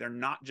do. They're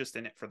not just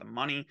in it for the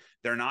money.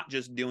 They're not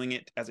just doing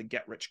it as a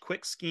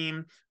get-rich-quick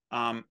scheme.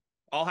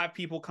 I'll have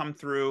people come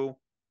through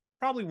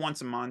probably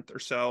once a month or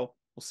so.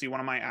 We'll see one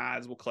of my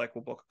ads. We'll click.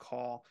 We'll book a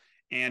call.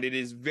 And it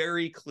is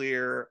very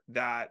clear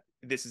that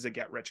this is a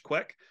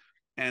get-rich-quick.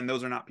 And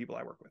those are not people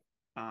I work with.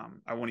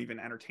 I won't even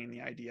entertain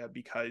the idea,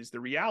 because the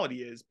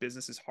reality is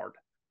business is hard.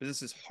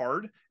 Business is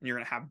hard, and you're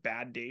going to have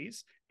bad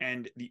days.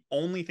 And the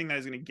only thing that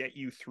is going to get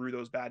you through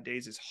those bad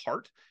days is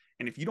heart.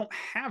 And if you don't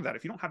have that,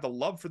 if you don't have the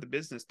love for the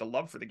business, the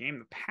love for the game,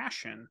 the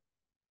passion,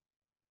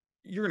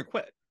 you're going to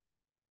quit,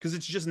 because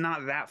it's just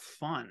not that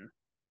fun.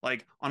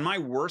 Like on my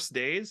worst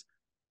days,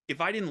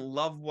 if I didn't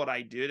love what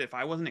I did, if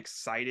I wasn't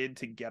excited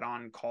to get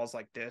on calls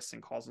like this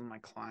and calls with my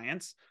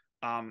clients,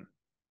 I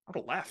would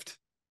have left.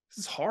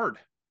 This is hard.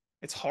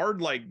 It's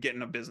hard, like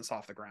getting a business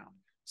off the ground.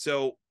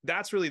 So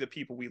that's really the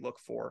people we look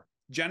for.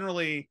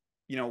 Generally,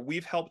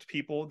 we've helped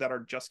people that are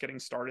just getting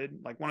started.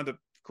 Like one of the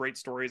great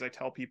stories I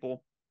tell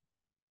people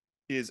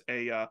is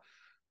a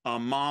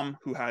mom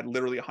who had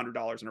literally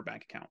 $100 in her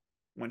bank account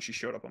when she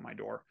showed up on my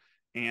door.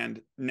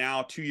 And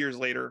now 2 years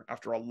later,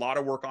 after a lot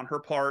of work on her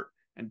part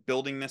and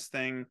building this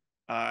thing,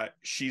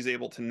 she's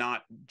able to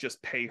not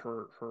just pay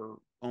her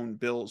own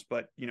bills,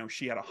 but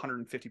she had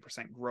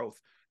 150%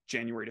 growth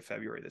January to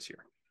February this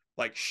year.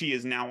 Like she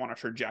is now on a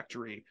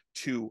trajectory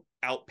to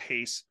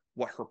outpace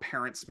what her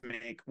parents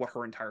make, what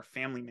her entire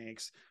family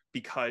makes,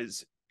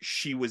 because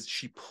she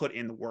put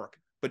in the work.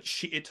 But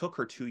it took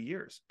her 2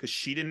 years, because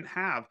she didn't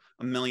have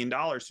 $1 million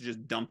to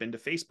just dump into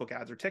Facebook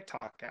ads or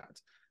TikTok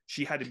ads.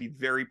 She had to be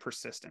very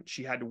persistent.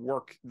 She had to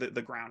work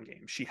the ground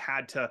game. She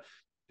had to,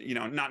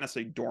 not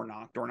necessarily door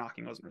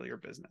knocking wasn't really her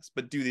business,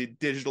 but do the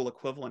digital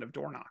equivalent of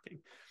door knocking.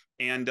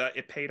 And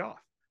it paid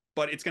off,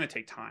 but it's going to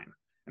take time.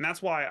 And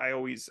that's why I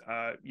always,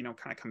 kind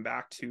of come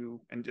back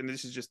to, and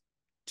this is just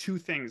two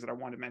things that I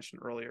wanted to mention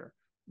earlier.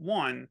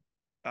 One,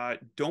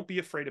 don't be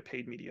afraid of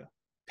paid media.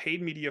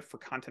 Paid media for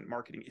content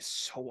marketing is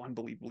so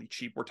unbelievably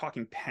cheap. We're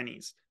talking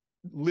pennies,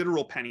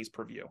 literal pennies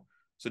per view.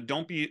 So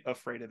don't be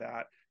afraid of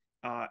that.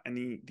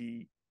 And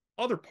the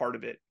other part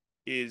of it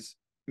is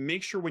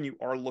make sure when you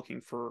are looking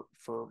for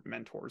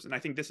mentors, and I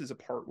think this is a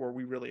part where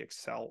we really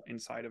excel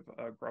inside of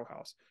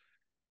GroHaus,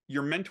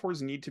 your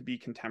mentors need to be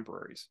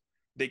contemporaries.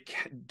 They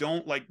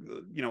don't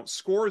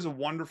SCORE is a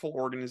wonderful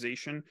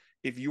organization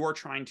if you are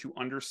trying to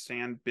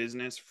understand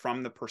business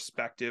from the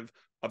perspective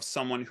of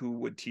someone who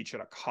would teach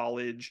at a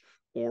college,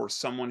 or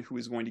someone who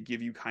is going to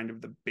give you kind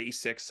of the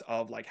basics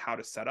of like how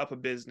to set up a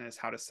business,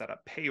 how to set up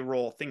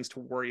payroll, things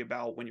to worry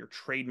about when you're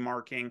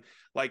trademarking.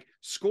 Like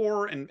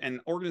SCORE and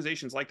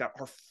organizations like that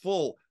are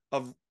full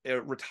of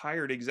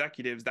retired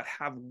executives that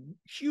have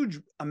huge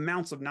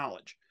amounts of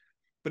knowledge.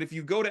 But if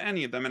you go to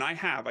any of them, and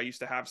I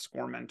used to have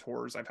SCORE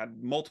mentors, I've had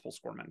multiple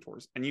SCORE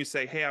mentors, and you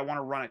say, hey, I want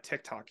to run a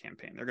TikTok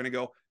campaign, they're going to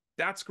go,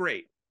 that's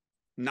great.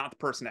 Not the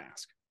person to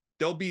ask.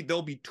 They'll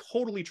be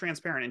totally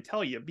transparent and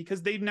tell you,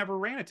 because they've never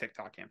ran a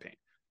TikTok campaign.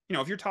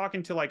 If you're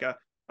talking to like a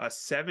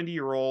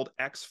 70-year-old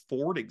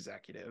ex-Ford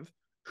executive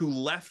who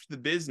left the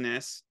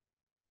business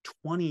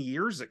 20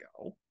 years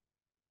ago,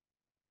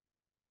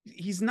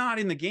 he's not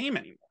in the game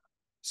anymore.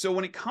 So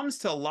when it comes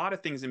to a lot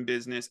of things in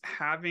business,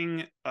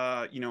 having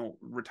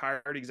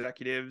retired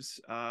executives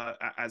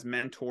as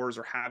mentors,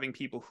 or having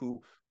people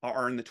who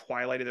are in the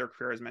twilight of their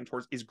career as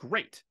mentors, is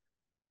great.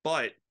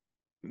 But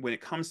when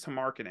it comes to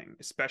marketing,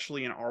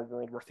 especially in our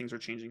world where things are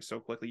changing so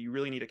quickly, you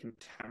really need a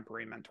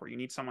contemporary mentor. You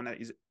need someone that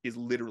is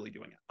literally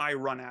doing it. I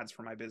run ads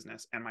for my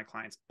business and my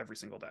clients every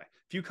single day.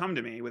 If you come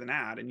to me with an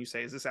ad and you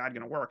say, is this ad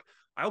going to work?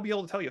 I'll be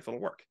able to tell you if it'll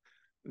work,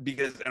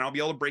 and I'll be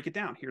able to break it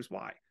down. Here's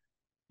why.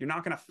 You're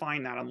not going to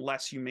find that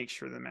unless you make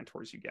sure the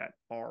mentors you get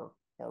are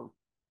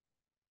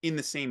in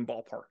the same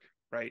ballpark,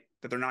 right?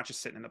 That they're not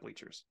just sitting in the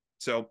bleachers.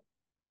 So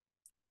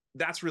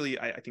that's really,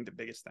 I think, the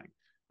biggest thing.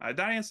 Did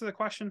that answer the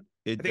question?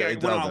 It I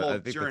does. went on a I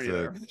little think journey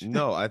there.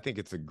 No, I think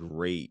it's a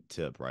great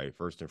tip, right?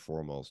 First and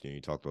foremost, you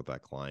talked about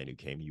that client who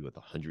came to you with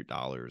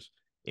 $100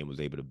 and was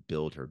able to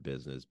build her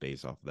business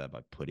based off of that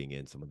by putting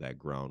in some of that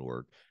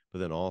groundwork. But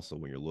then also,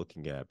 when you're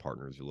looking at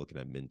partners, you're looking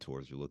at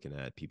mentors, you're looking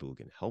at people who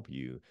can help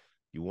you,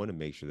 You want to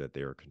make sure that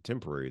they're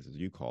contemporaries, as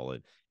you call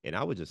it. And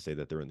I would just say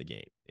that they're in the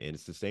game. And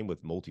it's the same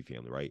with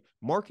multifamily, right?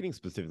 Marketing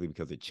specifically,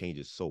 because it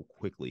changes so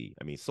quickly.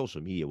 I mean,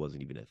 social media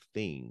wasn't even a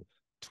thing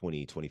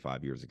 20,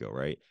 25 years ago,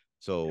 right? Yeah.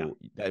 So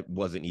that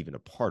wasn't even a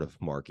part of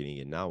marketing.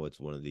 And now it's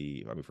one of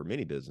the, I mean, for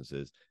many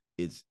businesses,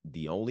 it's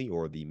the only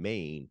or the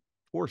main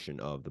portion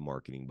of the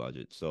marketing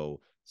budget.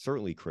 So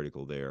certainly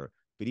critical there.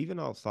 But even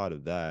outside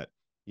of that,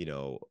 you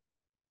know,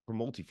 for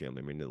multifamily,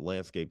 I mean, the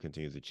landscape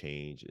continues to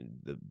change and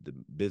the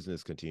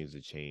business continues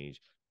to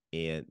change.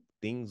 And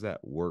things that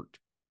worked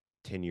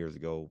 10 years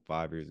ago,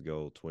 5 years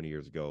ago, 20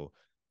 years ago,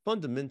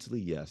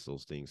 fundamentally, yes,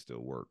 those things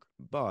still work.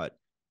 But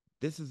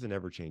this is an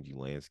ever changing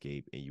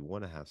landscape, and you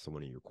want to have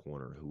someone in your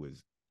corner who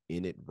is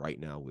in it right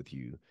now with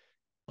you,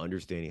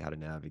 understanding how to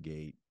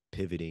navigate,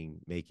 pivoting,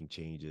 making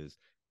changes.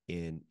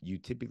 And you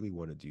typically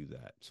want to do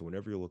that. So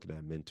whenever you're looking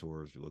at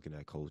mentors, you're looking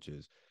at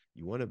coaches,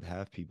 you want to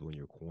have people in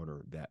your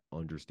corner that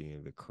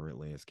understand the current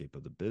landscape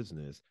of the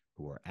business,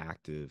 who are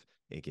active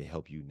and can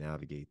help you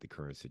navigate the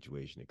current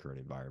situation, the current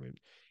environment.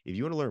 If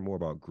you want to learn more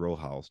about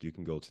GroHaus, you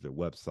can go to their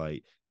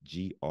website,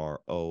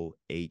 grohaus.org,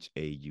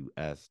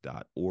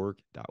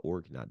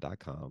 not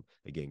 .com.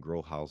 Again,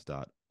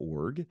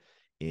 growhouse.org.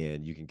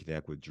 And you can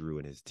connect with Drew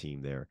and his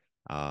team there.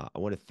 I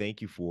want to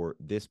thank you for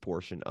this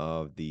portion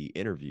of the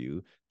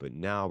interview, but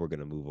now we're going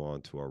to move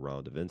on to our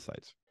round of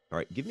insights. All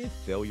right, give me a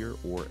failure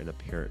or an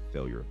apparent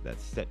failure that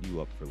set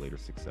you up for later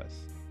success.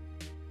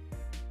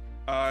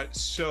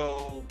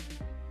 So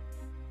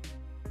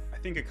I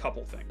think a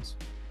couple things.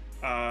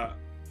 I'll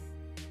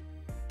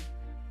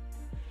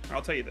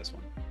tell you this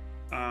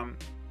one.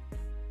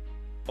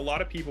 A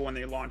lot of people, when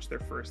they launch their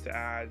first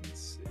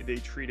ads, they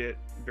treat it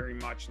very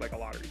much like a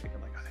lottery ticket.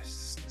 Like, oh,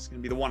 this is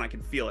going to be the one, I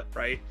can feel it,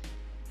 right?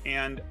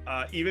 And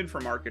even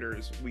for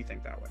marketers, we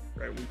think that way,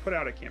 right? We put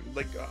out a campaign,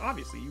 like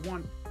obviously you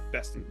want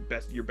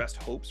your best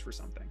hopes for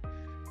something.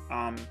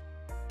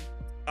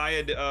 I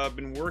had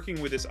been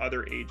working with this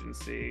other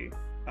agency,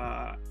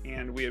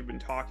 and we had been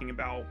talking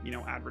about,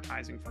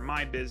 advertising for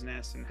my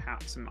business and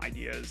have some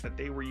ideas that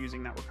they were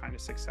using that were kind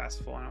of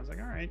successful. And I was like,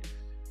 all right,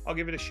 I'll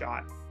give it a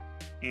shot.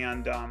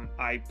 And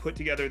I put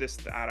together this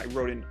ad. I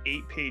wrote an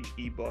 8-page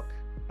ebook,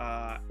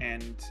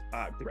 and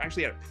they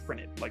actually had it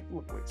printed. Like,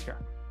 look, it's here.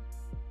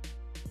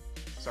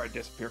 Sorry,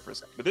 disappear for a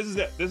second. But this is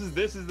it.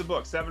 This is the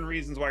book, 7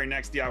 Reasons Why Your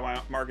Next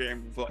DIY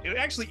Marketing. It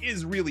actually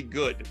is really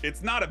good.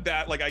 It's not a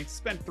bad, like, I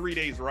spent 3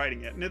 days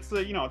writing it, and it's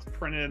it's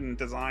printed and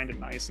designed and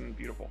nice and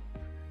beautiful.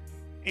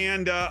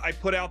 And I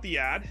put out the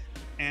ad,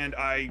 and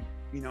I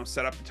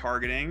set up the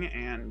targeting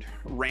and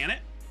ran it,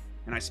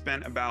 and I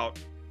spent about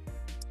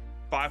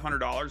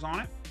 $500 on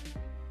it.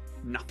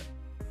 Nothing,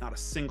 not a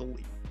single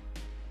lead.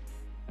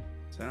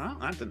 So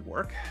that didn't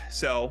work.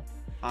 So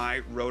I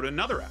wrote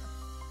another ad.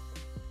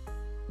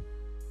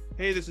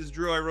 Hey, this is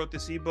Drew. I wrote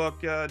this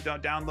ebook.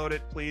 Don't download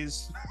it,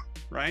 please.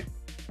 Right?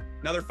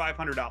 Another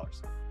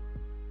 $500.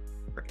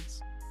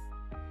 Crickets.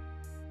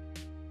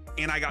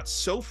 And I got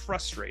so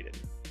frustrated.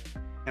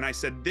 And I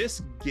said,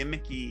 this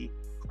gimmicky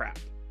crap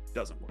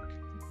doesn't work.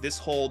 This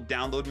whole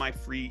download my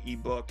free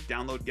ebook,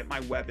 get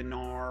my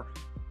webinar,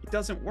 it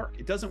doesn't work.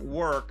 It doesn't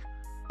work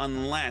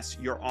unless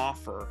your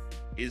offer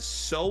is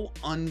so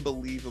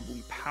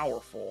unbelievably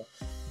powerful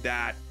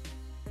that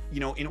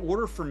in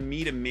order for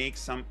me to make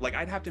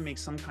I'd have to make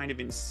some kind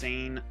of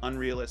insane,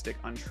 unrealistic,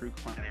 untrue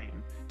claim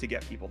to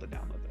get people to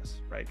download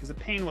this, right? Because the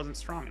pain wasn't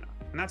strong enough.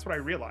 And that's what I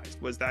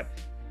realized, was that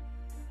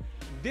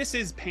this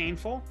is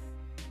painful,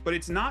 but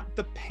it's not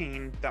the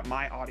pain that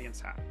my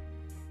audience had.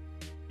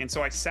 And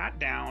so I sat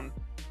down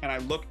and I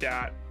looked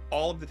at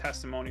all of the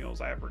testimonials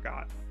I ever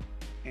got.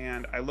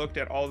 And I looked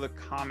at all the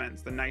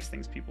comments, the nice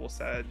things people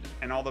said,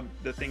 and all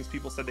the things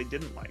people said they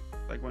didn't like.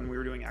 Like when we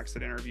were doing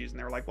exit interviews and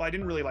they were like, well, I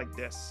didn't really like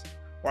this.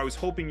 Or I was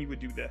hoping you would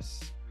do this,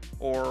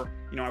 or,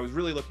 I was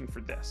really looking for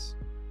this.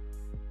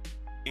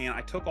 And I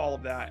took all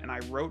of that and I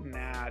wrote an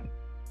ad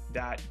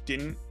that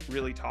didn't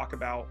really talk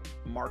about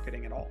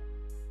marketing at all.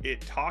 It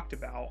talked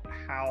about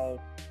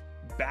how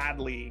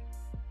badly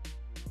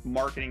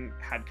marketing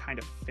had kind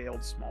of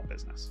failed small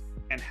business,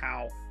 and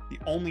how the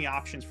only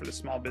options for the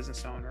small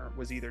business owner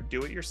was either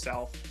do it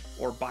yourself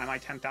or buy my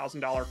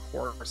 $10,000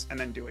 course and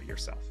then do it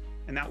yourself.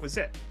 And that was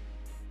it.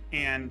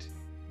 And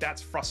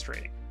that's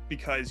frustrating,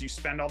 because you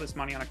spend all this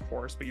money on a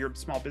course, but you're a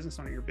small business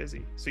owner, you're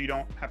busy, so you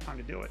don't have time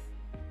to do it.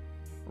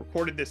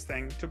 Recorded this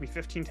thing, it took me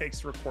 15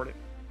 takes to record it.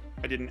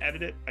 I didn't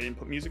edit it, I didn't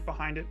put music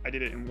behind it, I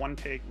did it in 1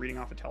 take, reading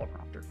off a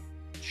teleprompter.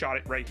 Shot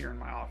it right here in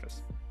my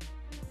office.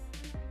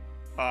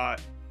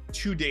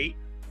 To date,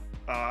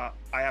 I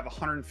have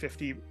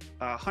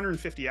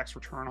 150x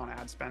return on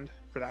ad spend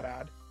for that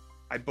ad.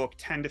 I book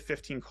 10 to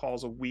 15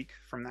 calls a week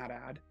from that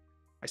ad.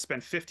 I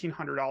spend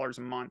 $1,500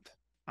 a month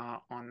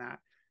on that.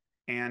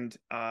 And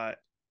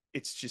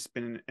it's just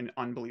been an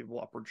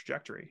unbelievable upward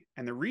trajectory.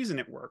 And the reason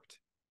it worked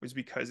was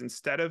because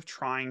instead of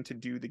trying to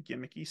do the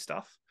gimmicky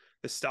stuff,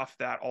 the stuff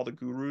that all the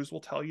gurus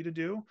will tell you to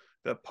do,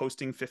 the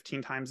posting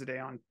 15 times a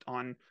day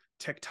on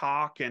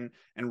TikTok and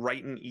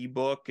write an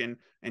ebook and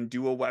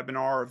do a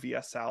webinar or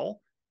VSL,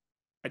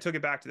 I took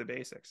it back to the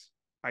basics.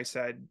 I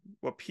said,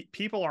 well,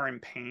 people are in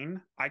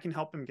pain. I can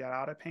help them get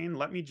out of pain.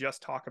 Let me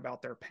just talk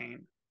about their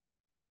pain.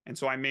 And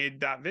so I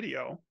made that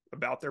video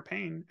about their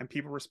pain, and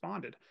people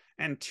responded.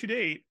 And to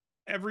date,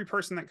 every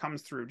person that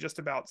comes through just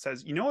about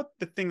says, you know what,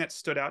 the thing that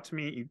stood out to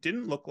me, you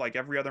didn't look like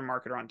every other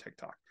marketer on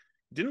TikTok.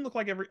 You didn't look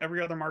like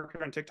every other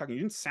marketer on TikTok. You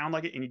didn't sound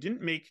like it, and you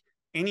didn't make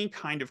any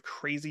kind of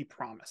crazy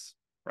promise,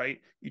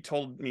 right? You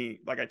told me,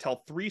 like, I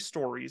tell 3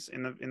 stories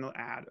in the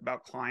ad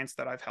about clients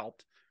that I've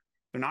helped.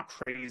 They're not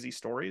crazy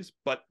stories,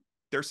 but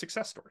they're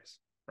success stories,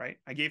 right?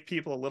 I gave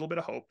people a little bit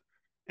of hope,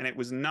 and it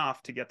was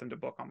enough to get them to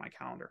book on my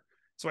calendar.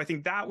 So I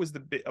think that was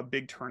a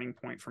big turning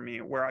point for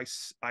me, where I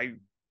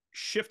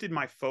shifted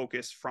my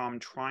focus from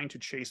trying to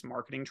chase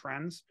marketing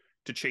trends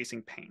to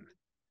chasing pain.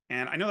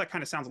 And I know that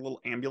kind of sounds a little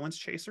ambulance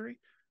chasery,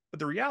 but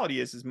the reality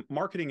is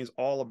marketing is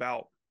all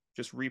about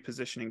just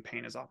repositioning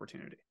pain as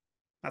opportunity.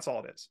 That's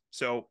all it is.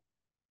 So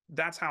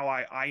that's how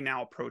I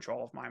now approach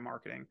all of my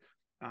marketing.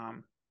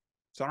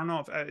 So I don't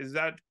know if is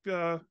that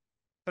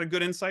a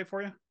good insight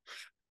for you?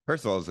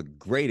 First of all, it's a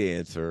great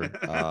answer.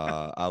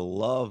 I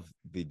love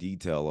the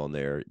detail on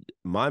there.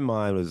 My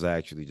mind was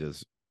actually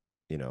just,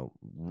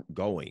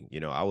 going.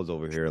 I was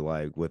over here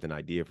like with an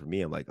idea for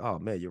me. I'm like, oh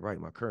man, you're right.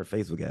 My current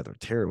Facebook ads are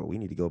terrible. We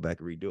need to go back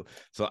and redo it.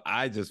 So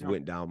I just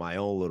went down my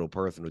own little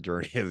personal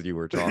journey as you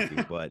were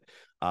talking. But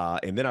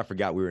and then I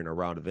forgot we were in a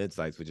round of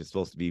insights, which is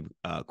supposed to be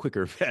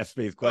quicker,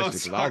 fast-paced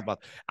questions.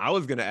 I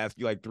was gonna ask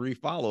you like 3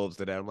 follow-ups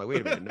to that. I'm like,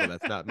 wait a minute, no,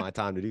 that's not my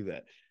time to do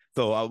that.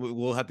 So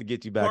we'll have to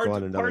get you back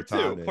on another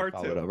time. Part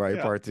two, right?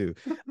 Yeah. Part 2.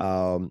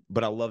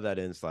 But I love that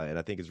insight, and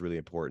I think it's really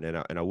important.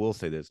 And I will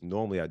say this: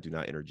 normally I do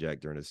not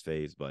interject during this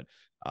phase, but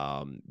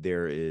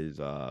there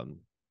is I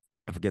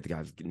forget the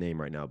guy's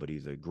name right now, but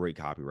he's a great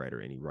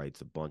copywriter, and he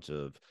writes a bunch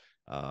of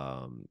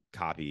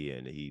copy,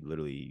 and he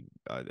literally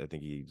I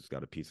think he's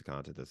got a piece of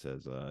content that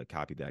says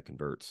copy that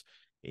converts,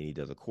 and he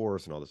does a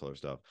course and all this other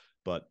stuff.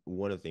 But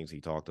one of the things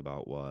he talked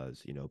about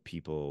was,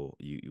 people,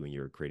 when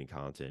you're creating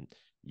content,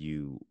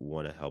 you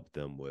want to help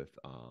them with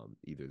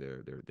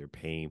either their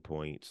pain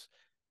points,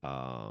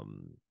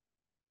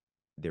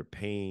 their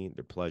pain,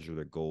 their pleasure,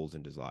 their goals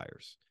and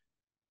desires.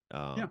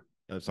 I'm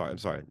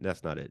sorry,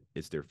 that's not it.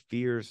 It's their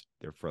fears,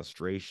 their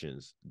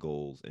frustrations,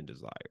 goals and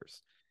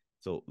desires.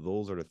 So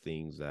those are the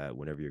things that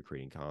whenever you're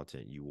creating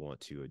content, you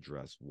want to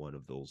address one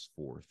of those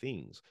 4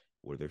 things.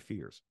 What are their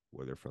fears?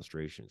 What are their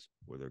frustrations?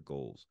 What are their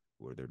goals?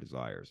 What are their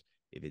desires?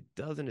 If it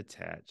doesn't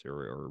attach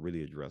or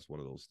really address one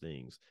of those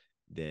things,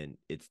 then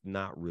it's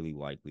not really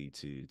likely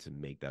to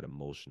make that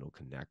emotional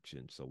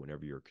connection. So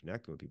whenever you're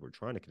connecting with people or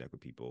trying to connect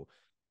with people,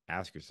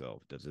 ask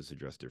yourself, does this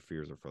address their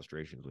fears or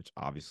frustrations? Which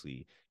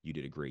obviously you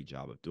did a great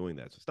job of doing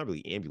that. So it's not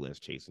really ambulance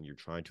chasing. You're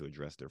trying to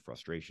address their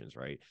frustrations,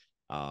 right?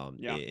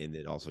 And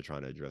then also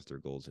trying to address their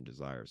goals and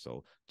desires.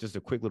 So just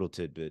a quick little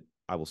tidbit.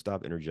 I will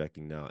stop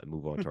interjecting now and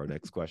move on to our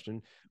next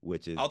question,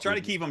 which is... I'll try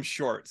to keep them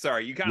short.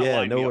 Sorry, you kind of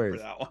lined me up for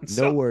that one.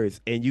 No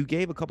worries. And you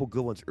gave a couple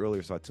good ones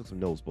earlier, so I took some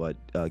notes, but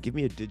give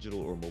me a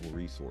digital or mobile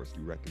resource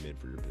you recommend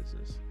for your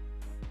business.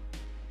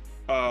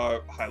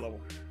 High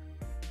Level.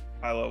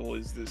 High Level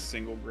is the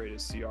single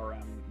greatest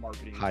CRM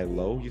marketing. High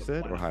low, you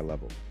said, or high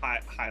level?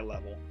 High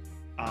level.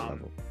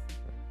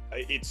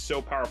 It's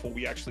so powerful.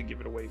 We actually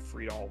give it away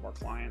free to all of our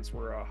clients.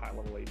 We're a high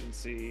level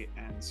agency,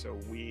 and so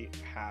we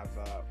have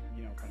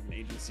kind of an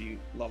agency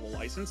level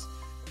license,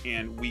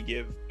 and we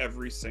give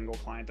every single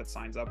client that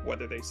signs up,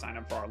 whether they sign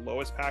up for our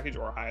lowest package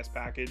or our highest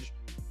package,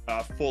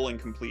 full and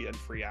complete and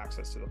free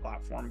access to the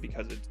platform,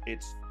 because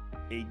it's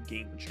a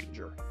game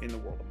changer in the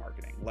world of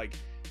marketing. Like,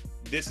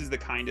 this is the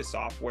kind of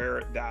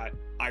software that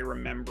I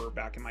remember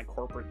back in my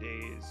corporate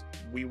days,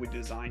 we would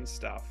design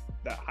stuff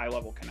that High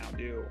Level can now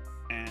do.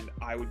 And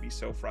I would be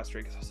so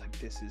frustrated because I was like,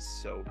 this is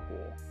so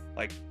cool.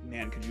 Like,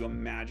 man, could you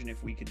imagine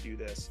if we could do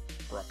this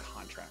for a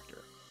contractor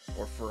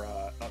or for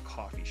a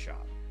coffee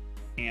shop?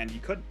 And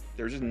you couldn't.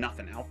 There's just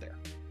nothing out there.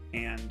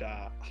 And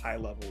High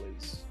Level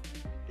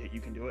you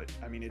can do it.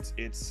 I mean,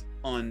 it's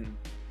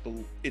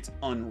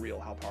unreal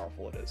how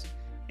powerful it is.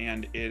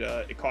 And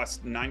it costs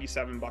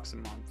 $97 a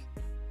month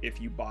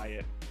if you buy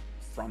it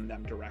from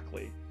them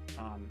directly.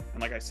 And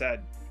like I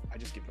said, I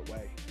just give it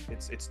away.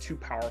 It's too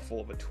powerful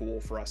of a tool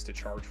for us to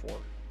charge for.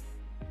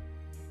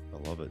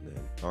 I love it,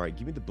 man. All right,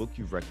 give me the book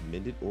you've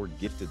recommended or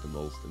gifted the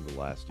most in the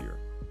last year.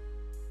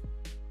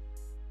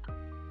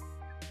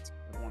 That's a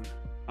good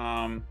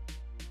one.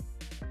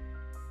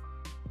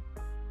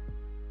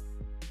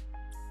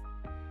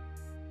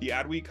 The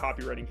Adweek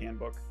Copywriting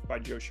Handbook by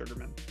Joe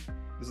Sugarman.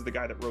 This is the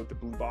guy that wrote the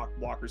Blue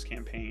Blockers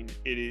campaign.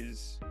 It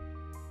is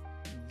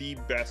the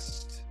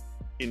best.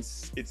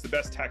 It's the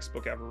best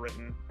textbook ever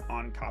written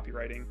on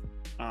copywriting.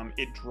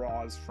 It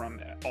draws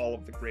from all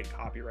of the great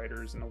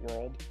copywriters in the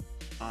world,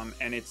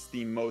 and it's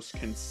the most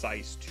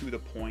concise, to the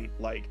point.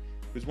 Like,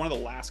 it was one of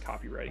the last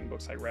copywriting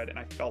books I read, and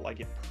I felt like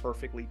it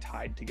perfectly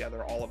tied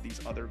together all of these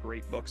other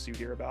great books you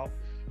hear about.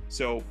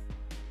 So,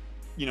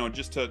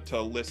 just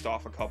to list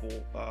off a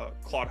couple,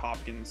 Claude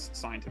Hopkins'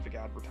 Scientific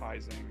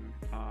Advertising,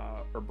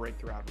 or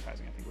Breakthrough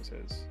Advertising, I think was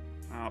his.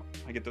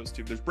 I get those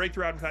two. There's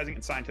Breakthrough Advertising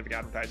and Scientific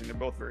Advertising. They're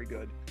both very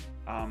good.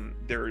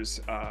 There's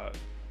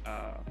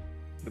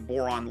the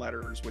Boron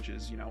Letters, which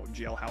is,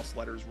 jailhouse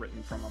letters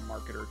written from a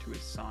marketer to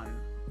his son.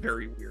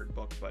 Very weird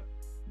book, but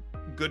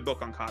good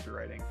book on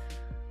copywriting.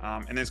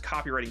 And there's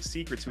Copywriting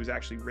Secrets, who's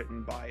actually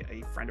written by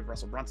a friend of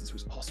Russell Brunson's,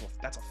 who's also,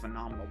 that's a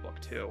phenomenal book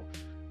too.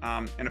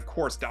 And of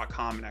course,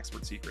 .com and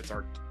Expert Secrets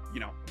are,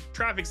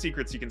 traffic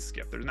secrets you can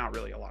skip. There's not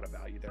really a lot of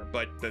value there,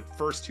 but the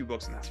first 2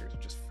 books in that series are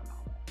just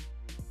phenomenal.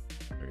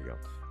 There you go.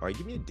 All right,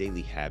 give me a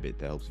daily habit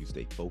that helps you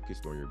stay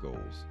focused on your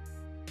goals.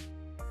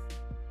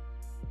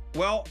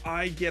 Well,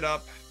 I get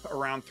up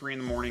around 3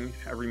 a.m.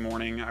 every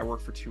morning. I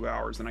work for 2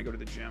 hours, and I go to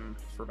the gym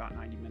for about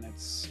 90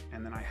 minutes.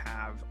 And then I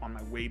have, on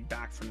my way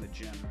back from the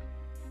gym,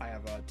 I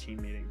have a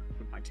team meeting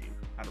with my team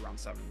at around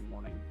 7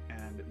 a.m.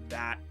 And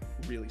that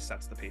really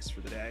sets the pace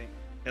for the day.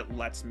 It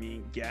lets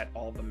me get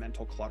all the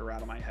mental clutter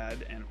out of my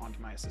head and onto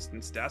my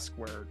assistant's desk,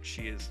 where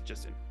she is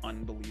just an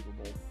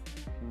unbelievable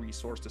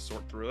resource to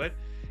sort through it.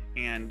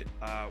 And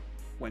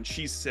when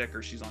she's sick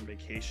or she's on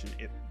vacation,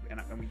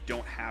 and we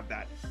don't have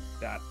that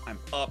I'm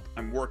up,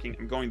 I'm working,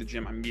 I'm going to the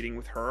gym, I'm meeting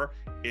with her,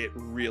 it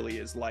really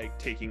is like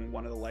taking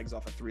one of the legs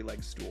off a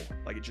 3-leg stool.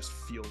 Like, it just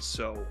feels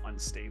so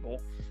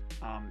unstable.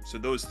 So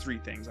those 3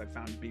 things I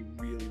found to be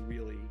really,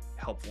 really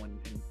helpful in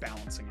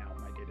balancing out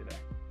my day-to-day.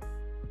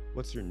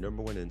 What's your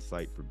number 1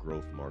 insight for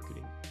growth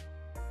marketing?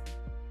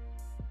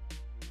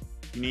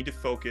 You need to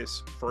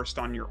focus first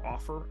on your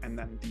offer and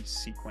then the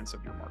sequence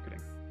of your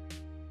marketing.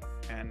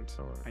 And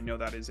I know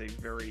that is a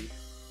very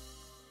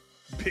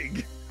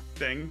big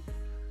thing.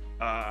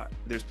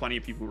 There's plenty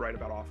of people who write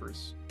about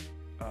offers.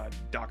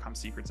 .com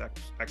Secrets,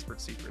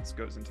 Expert Secrets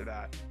goes into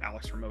that.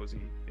 Alex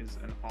Hormozy is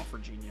an offer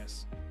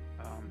genius.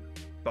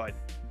 But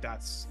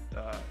that's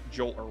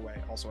Joel Irway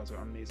also has an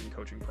amazing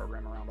coaching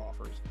program around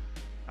offers.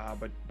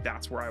 But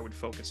that's where I would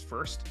focus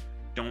first.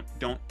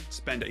 Don't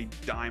spend a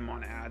dime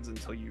on ads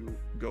until you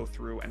go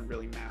through and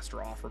really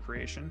master offer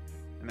creation.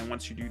 And then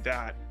once you do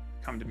that,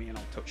 come to me and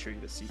I'll show you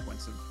the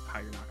sequence of how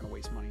you're not going to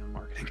waste money on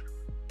marketing.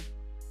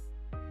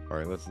 All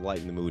right, let's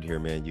lighten the mood here,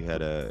 man. You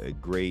had a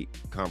great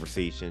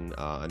conversation.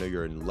 I know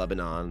you're in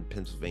Lebanon,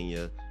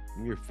 Pennsylvania.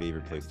 What's your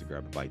favorite place to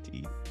grab a bite to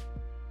eat?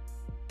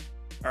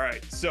 All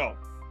right, so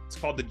it's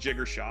called the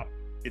Jigger Shop.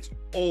 It's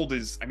old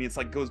as, it's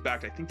like goes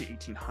back to, I think, the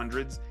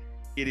 1800s.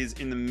 It is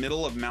in the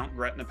middle of Mount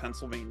Gretna,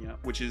 Pennsylvania,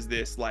 which is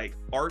this like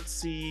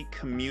artsy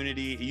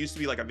community. It used to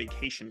be like a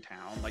vacation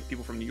town. Like,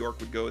 people from New York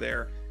would go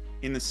there.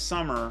 In the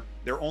summer,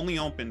 they're only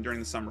open during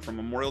the summer from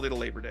Memorial Day to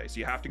Labor Day.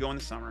 So you have to go in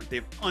the summer. They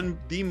have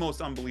the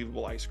most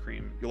unbelievable ice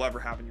cream you'll ever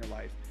have in your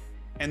life.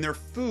 And their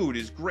food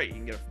is great. You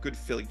can get a good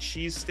Philly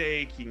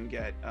cheesesteak. You can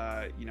get,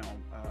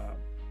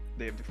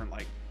 they have different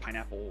like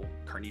pineapple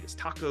carnitas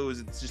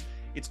tacos.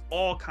 It's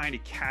all kind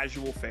of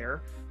casual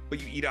fare, but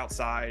you eat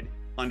outside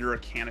under a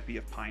canopy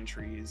of pine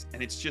trees.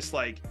 And it's just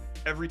like,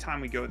 every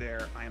time we go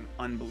there, I am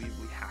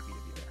unbelievably happy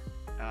to be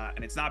there.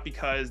 And it's not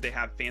because they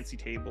have fancy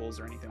tables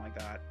or anything like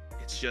that.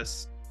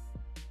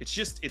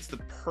 It's the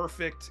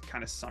perfect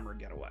kind of summer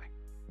getaway.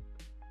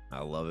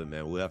 I love it,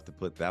 man. We'll have to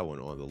put that one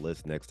on the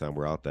list next time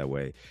we're out that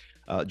way.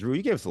 Drew,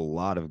 you gave us a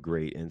lot of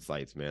great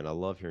insights, man. I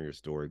love hearing your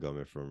story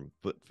going from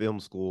film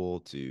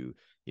school to,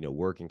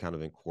 working kind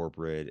of in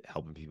corporate,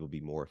 helping people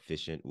be more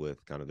efficient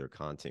with kind of their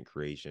content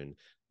creation,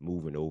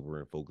 moving over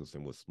and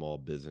focusing with small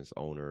business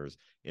owners,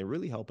 and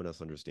really helping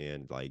us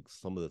understand like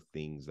some of the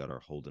things that are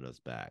holding us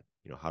back,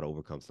 how to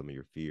overcome some of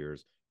your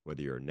fears,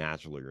 whether you're a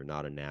natural or you're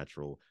not a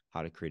natural,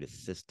 how to create a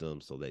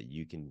system so that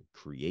you can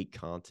create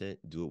content,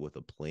 do it with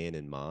a plan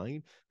in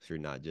mind. So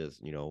you're not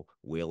just,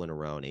 wailing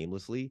around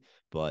aimlessly,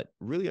 but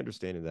really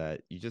understanding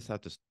that you just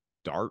have to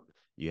start.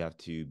 You have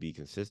to be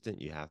consistent.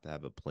 You have to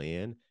have a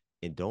plan,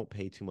 and don't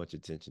pay too much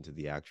attention to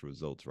the actual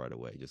results right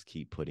away. Just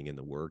keep putting in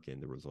the work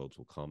and the results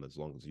will come as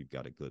long as you've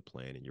got a good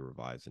plan and you're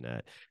revising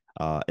that.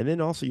 And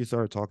then also you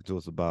started talking to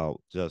us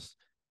about just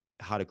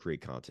how to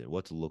create content,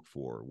 what to look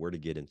for, where to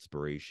get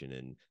inspiration,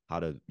 and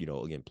how to,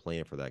 again,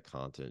 plan for that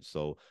content.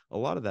 So a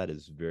lot of that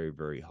is very,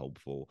 very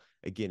helpful.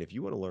 Again, if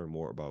you want to learn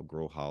more about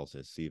GroHaus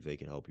and see if they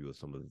can help you with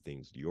some of the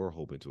things you're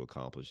hoping to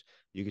accomplish,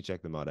 you can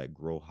check them out at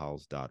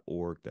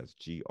grohaus.org. That's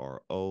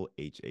GROHAUS.org.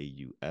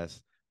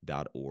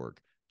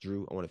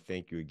 Drew, I want to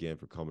thank you again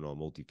for coming on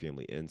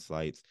Multifamily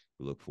Insights.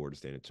 We look forward to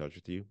staying in touch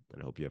with you,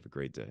 and I hope you have a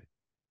great day.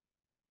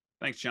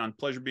 Thanks, John.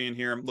 Pleasure being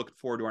here. I'm looking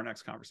forward to our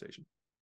next conversation.